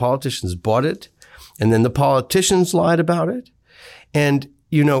lied, and the politicians bought it. And then the politicians lied about it. And,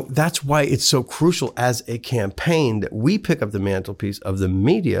 you know, that's why it's so crucial as a campaign that we pick up the mantelpiece of the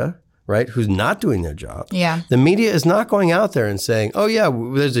media, right, who's not doing their job. Yeah. The media is not going out there and saying, oh, yeah,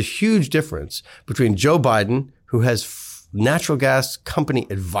 there's a huge difference between Joe Biden, who has natural gas company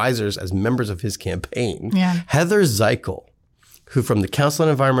advisors as members of his campaign, Heather Zeichel, who from the Council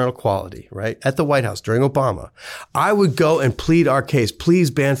on Environmental Quality, right, at the White House during Obama, I would go and plead our case, please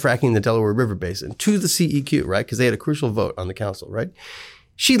ban fracking in the Delaware River Basin to the CEQ, right, because they had a crucial vote on the council, right?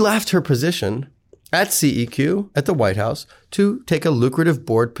 She left her position at CEQ at the White House to take a lucrative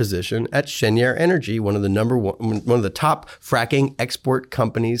board position at Cheniere Energy, one of the top fracking export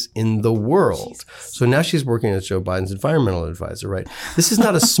companies in the world. Jesus. So now she's working as Joe Biden's environmental advisor, right? This is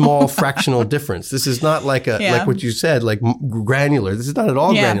not a small fractional difference. This is not like like what you said, like granular. This is not at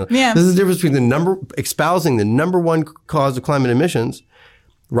all granular. Yeah. This is the difference between espousing the number one cause of climate emissions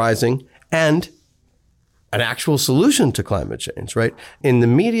rising and an actual solution to climate change, right? And the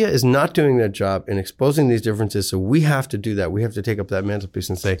media is not doing their job in exposing these differences. So we have to do that. We have to take up that mantelpiece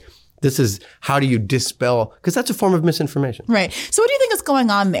and say, this is how do you dispel, because that's a form of misinformation. Right. So what do you think is going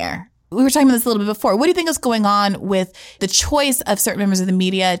on there? We were talking about this a little bit before. What do you think is going on with the choice of certain members of the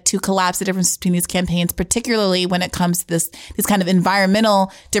media to collapse the differences between these campaigns, particularly when it comes to these kind of environmental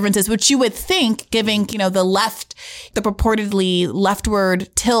differences, which you would think, giving, the purportedly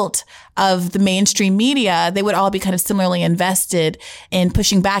leftward tilt of the mainstream media, they would all be kind of similarly invested in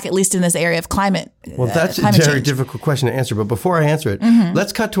pushing back, at least in this area of climate. Well, that's a very difficult question to answer. But before I answer it,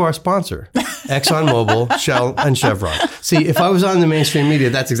 let's cut to our sponsor, ExxonMobil, Shell, and Chevron. See, if I was on the mainstream media,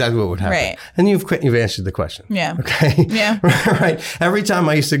 that's exactly what would happen. Right. And you've answered the question. Yeah. Okay. Yeah. Right. Every time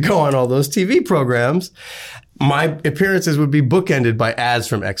I used to go on all those TV programs, my appearances would be bookended by ads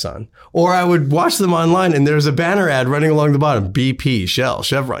from Exxon. Or I would watch them online and there's a banner ad running along the bottom, BP, Shell,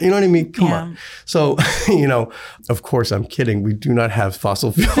 Chevron. You know what I mean? Come on. So, of course, I'm kidding. We do not have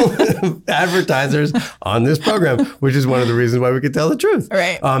fossil fuel advertisers on this program, which is one of the reasons why we could tell the truth.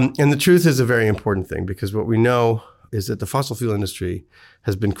 Right. And the truth is a very important thing because what we know is that the fossil fuel industry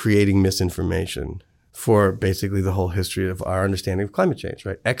has been creating misinformation for basically the whole history of our understanding of climate change,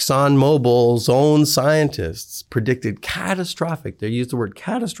 right? ExxonMobil's own scientists predicted they used the word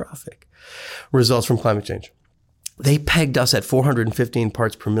catastrophic results from climate change. They pegged us at 415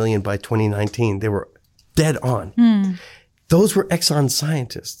 parts per million by 2019. They were dead on. Those were Exxon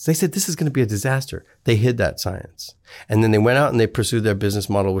scientists. They said this is going to be a disaster. They hid that science. And then they went out and they pursued their business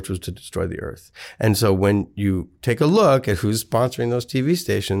model, which was to destroy the earth. And so when you take a look at who's sponsoring those TV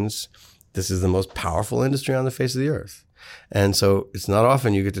stations, this is the most powerful industry on the face of the earth. And so it's not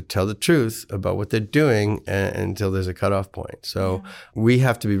often you get to tell the truth about what they're doing until there's a cutoff point. So we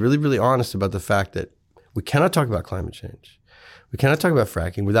have to be really, really honest about the fact that we cannot talk about climate change. We cannot talk about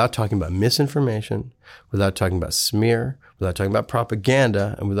fracking without talking about misinformation, without talking about smear, without talking about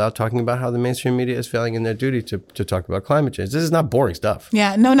propaganda, and without talking about how the mainstream media is failing in their duty to talk about climate change. This is not boring stuff.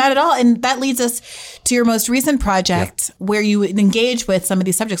 Yeah, no, not at all. And that leads us to your most recent project where you engage with some of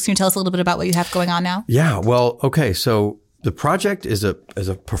these subjects. Can you tell us a little bit about what you have going on now? Yeah, well, okay. So the project is a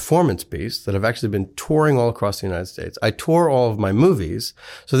performance piece that I've actually been touring all across the United States. I tour all of my movies.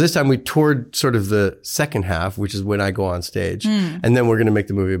 So this time we toured sort of the second half, which is when I go on stage. And then we're going to make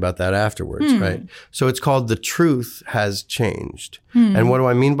the movie about that afterwards, right? So it's called The Truth Has Changed. And what do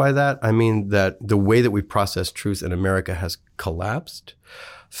I mean by that? I mean that the way that we process truth in America has collapsed.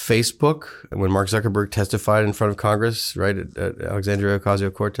 Facebook, when Mark Zuckerberg testified in front of Congress, right, at Alexandria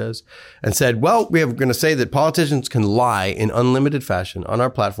Ocasio-Cortez, and said, well, we are going to say that politicians can lie in unlimited fashion on our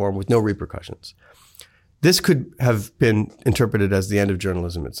platform with no repercussions. This could have been interpreted as the end of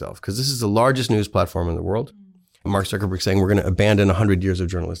journalism itself, because this is the largest news platform in the world. Mark Zuckerberg saying we're going to abandon 100 years of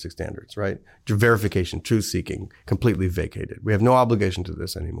journalistic standards, right? Verification, truth-seeking, completely vacated. We have no obligation to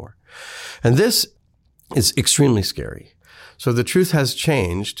this anymore. And this is extremely scary. So The Truth Has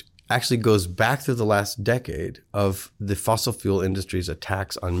Changed actually goes back to the last decade of the fossil fuel industry's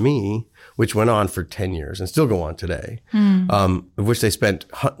attacks on me, which went on for 10 years and still go on today, of which they spent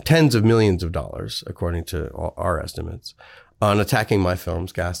tens of millions of dollars, according to our estimates, on attacking my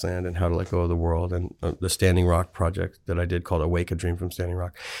films, Gasland and How to Let Go of the World, and the Standing Rock project that I did called Awake, A Dream from Standing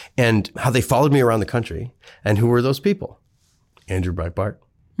Rock, and how they followed me around the country. And who were those people? Andrew Breitbart,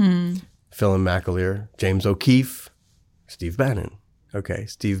 Phil McAleer, James O'Keefe, Steve Bannon. Okay,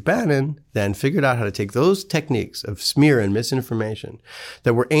 Steve Bannon then figured out how to take those techniques of smear and misinformation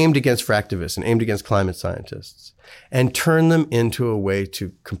that were aimed against fractivists and aimed against climate scientists and turn them into a way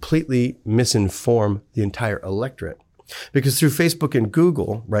to completely misinform the entire electorate. Because through Facebook and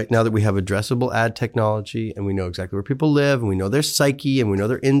Google, right, now that we have addressable ad technology and we know exactly where people live and we know their psyche and we know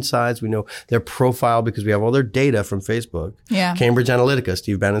their insides, we know their profile because we have all their data from Facebook. Yeah. Cambridge Analytica,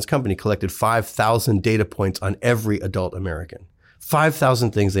 Steve Bannon's company, collected 5,000 data points on every adult American.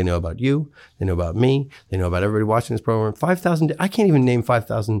 5,000 things they know about you. They know about me. They know about everybody watching this program. 5,000. I can't even name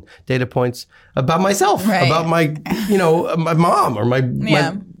 5,000 data points about myself, about my, my mom or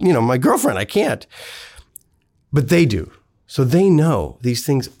my girlfriend. I can't. But they do. So they know these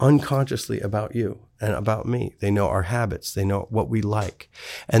things unconsciously about you and about me. They know our habits. They know what we like.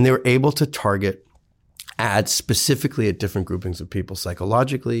 And they were able to target ads specifically at different groupings of people,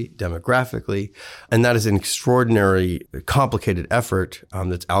 psychologically, demographically. And that is an extraordinary, complicated effort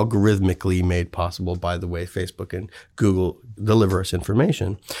that's algorithmically made possible by the way Facebook and Google deliver us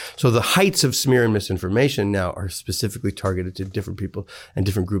information. So the heights of smear and misinformation now are specifically targeted to different people and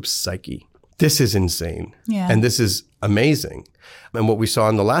different groups' psyche. This is insane. Yeah. And this is amazing. And what we saw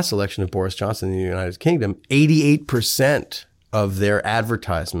in the last election of Boris Johnson in the United Kingdom, 88% of their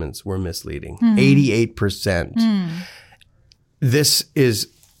advertisements were misleading. 88%. This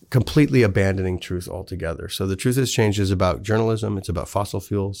is completely abandoning truth altogether. So the Truth Has Changed is about journalism. It's about fossil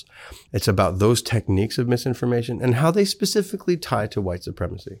fuels. It's about those techniques of misinformation and how they specifically tie to white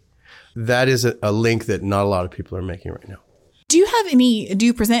supremacy. That is a link that not a lot of people are making right now. Do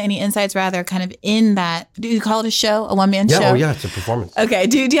you present any insights rather kind of in that, do you call it a show, a one-man show? Oh yeah, it's a performance. Okay.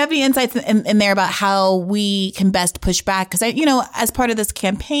 Do you have any insights in there about how we can best push back? Because as part of this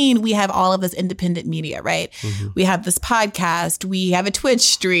campaign, we have all of this independent media, right? Mm-hmm. We have this podcast, we have a Twitch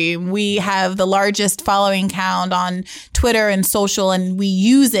stream, we have the largest following count on Twitter and social, and we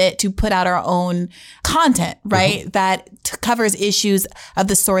use it to put out our own content, right? Mm-hmm. That covers issues of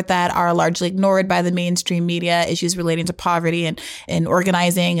the sort that are largely ignored by the mainstream media, issues relating to poverty and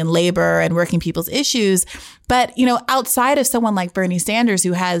organizing and labor and working people's issues. But, outside of someone like Bernie Sanders,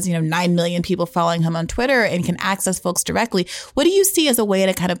 who has, 9 million people following him on Twitter and can access folks directly, what do you see as a way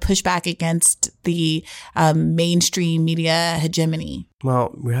to kind of push back against the mainstream media hegemony?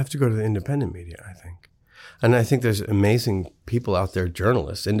 Well, we have to go to the independent media, I think. And I think there's amazing people out there,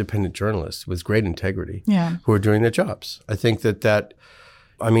 journalists, independent journalists with great integrity who are doing their jobs. I think that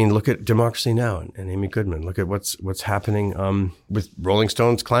look at Democracy Now! and Amy Goodman. Look at what's happening with Rolling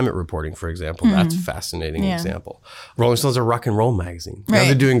Stone's climate reporting, for example. Mm-hmm. That's a fascinating example. Rolling Stone's a rock and roll magazine. Right. Now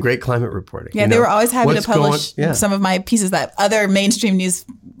they're doing great climate reporting. Yeah, they were always happy to publish some of my pieces that other mainstream news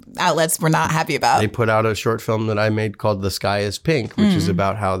outlets were not happy about. They put out a short film that I made called The Sky is Pink, which is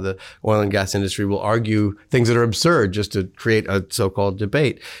about how the oil and gas industry will argue things that are absurd just to create a so-called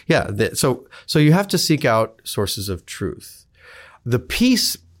debate. Yeah, so you have to seek out sources of truth. The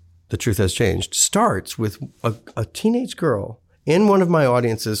piece, The Truth Has Changed, starts with a teenage girl in one of my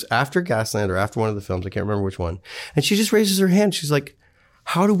audiences after Gasland or after one of the films. I can't remember which one. And she just raises her hand. She's like,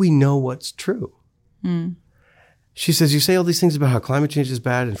 how do we know what's true? She says, you say all these things about how climate change is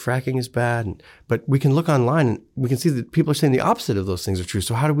bad and fracking is bad, but we can look online and we can see that people are saying the opposite of those things are true.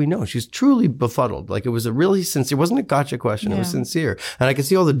 So how do we know? She's truly befuddled. Like, it was a really sincere, it wasn't a gotcha question. It was sincere. And I could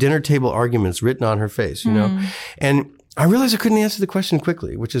see all the dinner table arguments written on her face, And I realized I couldn't answer the question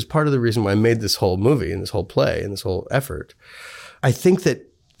quickly, which is part of the reason why I made this whole movie and this whole play and this whole effort. I think that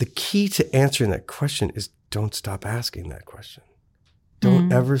the key to answering that question is don't stop asking that question.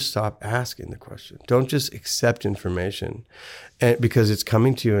 Don't ever stop asking the question. Don't just accept information because it's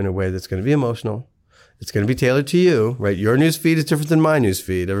coming to you in a way that's going to be emotional. It's going to be tailored to you, right? Your news feed is different than my news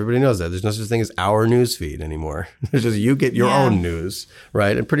feed. Everybody knows that. There's no such thing as our news feed anymore. There's just you get your own news,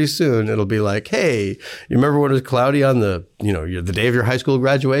 right? And pretty soon it'll be like, hey, you remember when it was cloudy on the day of your high school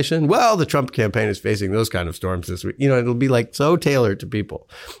graduation? Well, the Trump campaign is facing those kind of storms this week. It'll be like so tailored to people.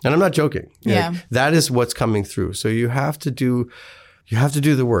 And I'm not joking. That is what's coming through. So you have to do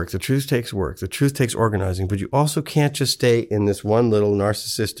the work. The truth takes work. The truth takes organizing, but you also can't just stay in this one little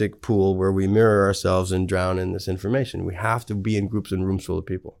narcissistic pool where we mirror ourselves and drown in this information. We have to be in groups and rooms full of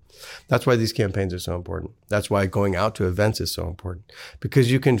people. That's why these campaigns are so important. That's why going out to events is so important, because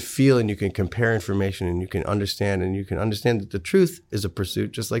you can feel and you can compare information and you can understand that the truth is a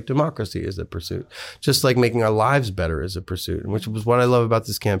pursuit, just like democracy is a pursuit, just like making our lives better is a pursuit. And which was what I love about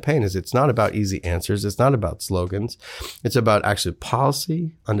this campaign is it's not about easy answers. It's not about slogans. It's about actually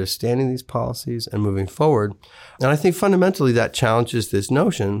policy, understanding these policies and moving forward. And I think fundamentally that challenges this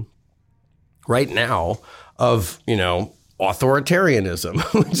notion right now of, authoritarianism,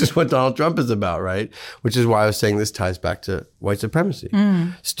 which is what Donald Trump is about, right? Which is why I was saying this ties back to white supremacy.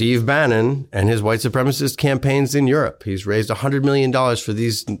 Steve Bannon and his white supremacist campaigns in Europe. He's raised $100 million for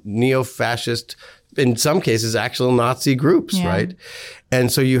these neo-fascist, in some cases, actual Nazi groups, right?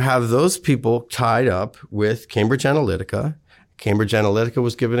 And so you have those people tied up with Cambridge Analytica. Cambridge Analytica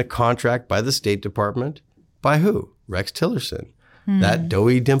was given a contract by the State Department. By who? Rex Tillerson. That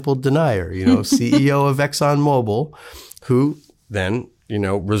doughy dimpled denier, CEO of ExxonMobil, who then,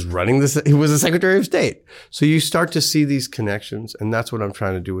 was running this. He was the Secretary of State. So you start to see these connections. And that's what I'm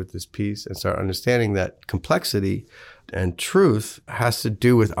trying to do with this piece, and start understanding that complexity and truth has to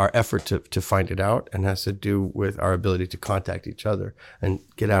do with our effort to find it out, and has to do with our ability to contact each other and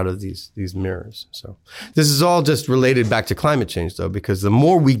get out of these mirrors. So this is all just related back to climate change, though, because the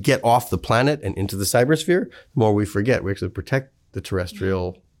more we get off the planet and into the cybersphere, the more we forget. We actually protect the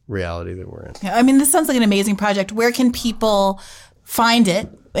terrestrial reality that we're in. Yeah, I mean, this sounds like an amazing project. Where can people find it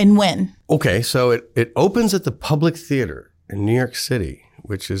and when? Okay, so it opens at the Public Theater in New York City,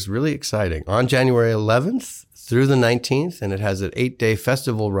 which is really exciting, on January 11th through the 19th, and it has an 8-day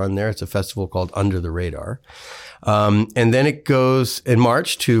festival run there. It's a festival called Under the Radar. And then it goes in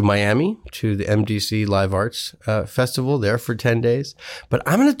March to Miami, to the MDC Live Arts Festival there for 10 days. But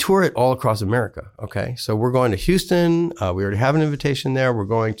I'm going to tour it all across America, okay? So we're going to Houston. We already have an invitation there. We're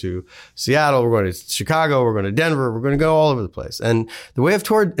going to Seattle. We're going to Chicago. We're going to Denver. We're going to go all over the place. And the way I've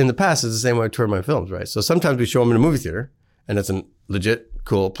toured in the past is the same way I toured my films, right? So sometimes we show them in a movie theater, and it's a legit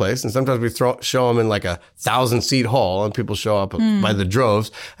cool place. And sometimes we show them in like a 1,000-seat hall, and people show up by the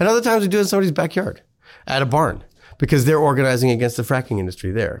droves. And other times we do it in somebody's backyard at a barn, because they're organizing against the fracking industry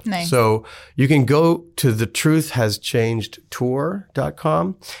there. Nice. So you can go to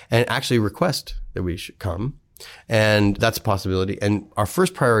thetruthhaschangedtour.com and actually request that we should come. And that's a possibility. And our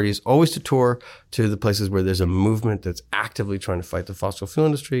first priority is always to tour to the places where there's a movement that's actively trying to fight the fossil fuel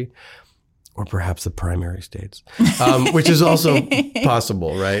industry, or perhaps the primary states, which is also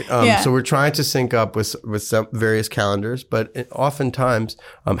possible, right? So we're trying to sync up with some various calendars, but oftentimes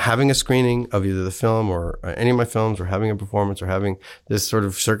having a screening of either the film or any of my films, or having a performance, or having this sort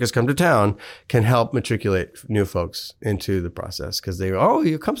of circus come to town can help matriculate new folks into the process, because they go, oh,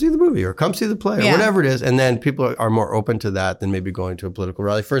 you come see the movie, or come see the play, or whatever it is. And then people are more open to that than maybe going to a political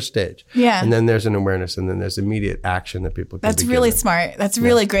rally first stage. Yeah. And then there's an awareness, and then there's immediate action that people can That's really smart. That's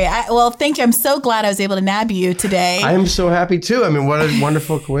really great. Well, thank you. I'm so glad I was able to nab you today. I am so happy too. I mean, what a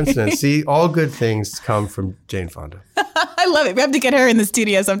wonderful coincidence. See, all good things come from Jane Fonda. I love it. We have to get her in the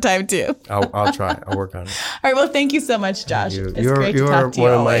studio sometime too. I'll try. I'll work on it. All right. Well, thank you so much, Josh. You're great to talk to you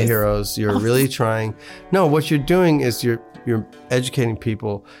one of always. my heroes. You're really trying. No, what you're doing is you're educating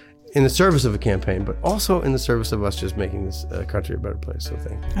people in the service of a campaign, but also in the service of us just making this country a better place. So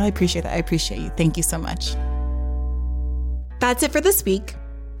thank you. I appreciate that. I appreciate you. Thank you so much. That's it for this week.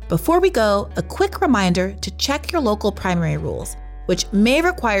 Before we go, a quick reminder to check your local primary rules, which may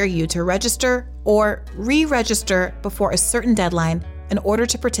require you to register or re-register before a certain deadline in order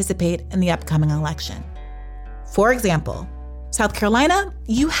to participate in the upcoming election. For example, South Carolina,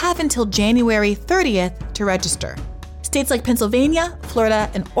 you have until January 30th to register. States like Pennsylvania,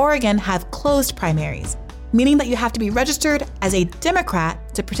 Florida, and Oregon have closed primaries, meaning that you have to be registered as a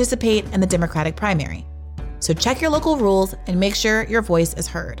Democrat to participate in the Democratic primary. So check your local rules and make sure your voice is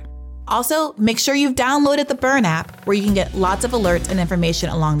heard. Also, make sure you've downloaded the Burn app, where you can get lots of alerts and information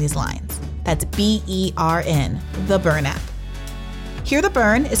along these lines. That's BERN, the Burn app. Hear the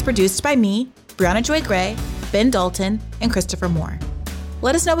Burn is produced by me, Brianna Joy Gray, Ben Dalton, and Christopher Moore.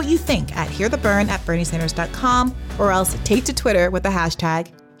 Let us know what you think at heartheburn@berniesanders.com, or else take to Twitter with the hashtag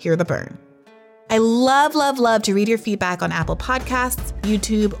 #HearTheBurn. I love, love, love to read your feedback on Apple Podcasts,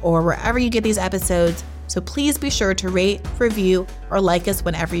 YouTube, or wherever you get these episodes. So please be sure to rate, review, or like us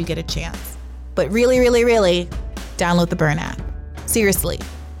whenever you get a chance. But really, really, really, download the Burn app. Seriously.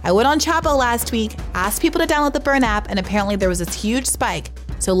 I went on Chapo last week, asked people to download the Burn app, and apparently there was this huge spike.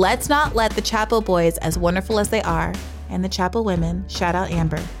 So let's not let the Chapo boys, as wonderful as they are, and the Chapo women, shout out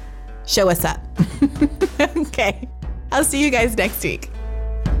Amber, show us up. Okay. I'll see you guys next week.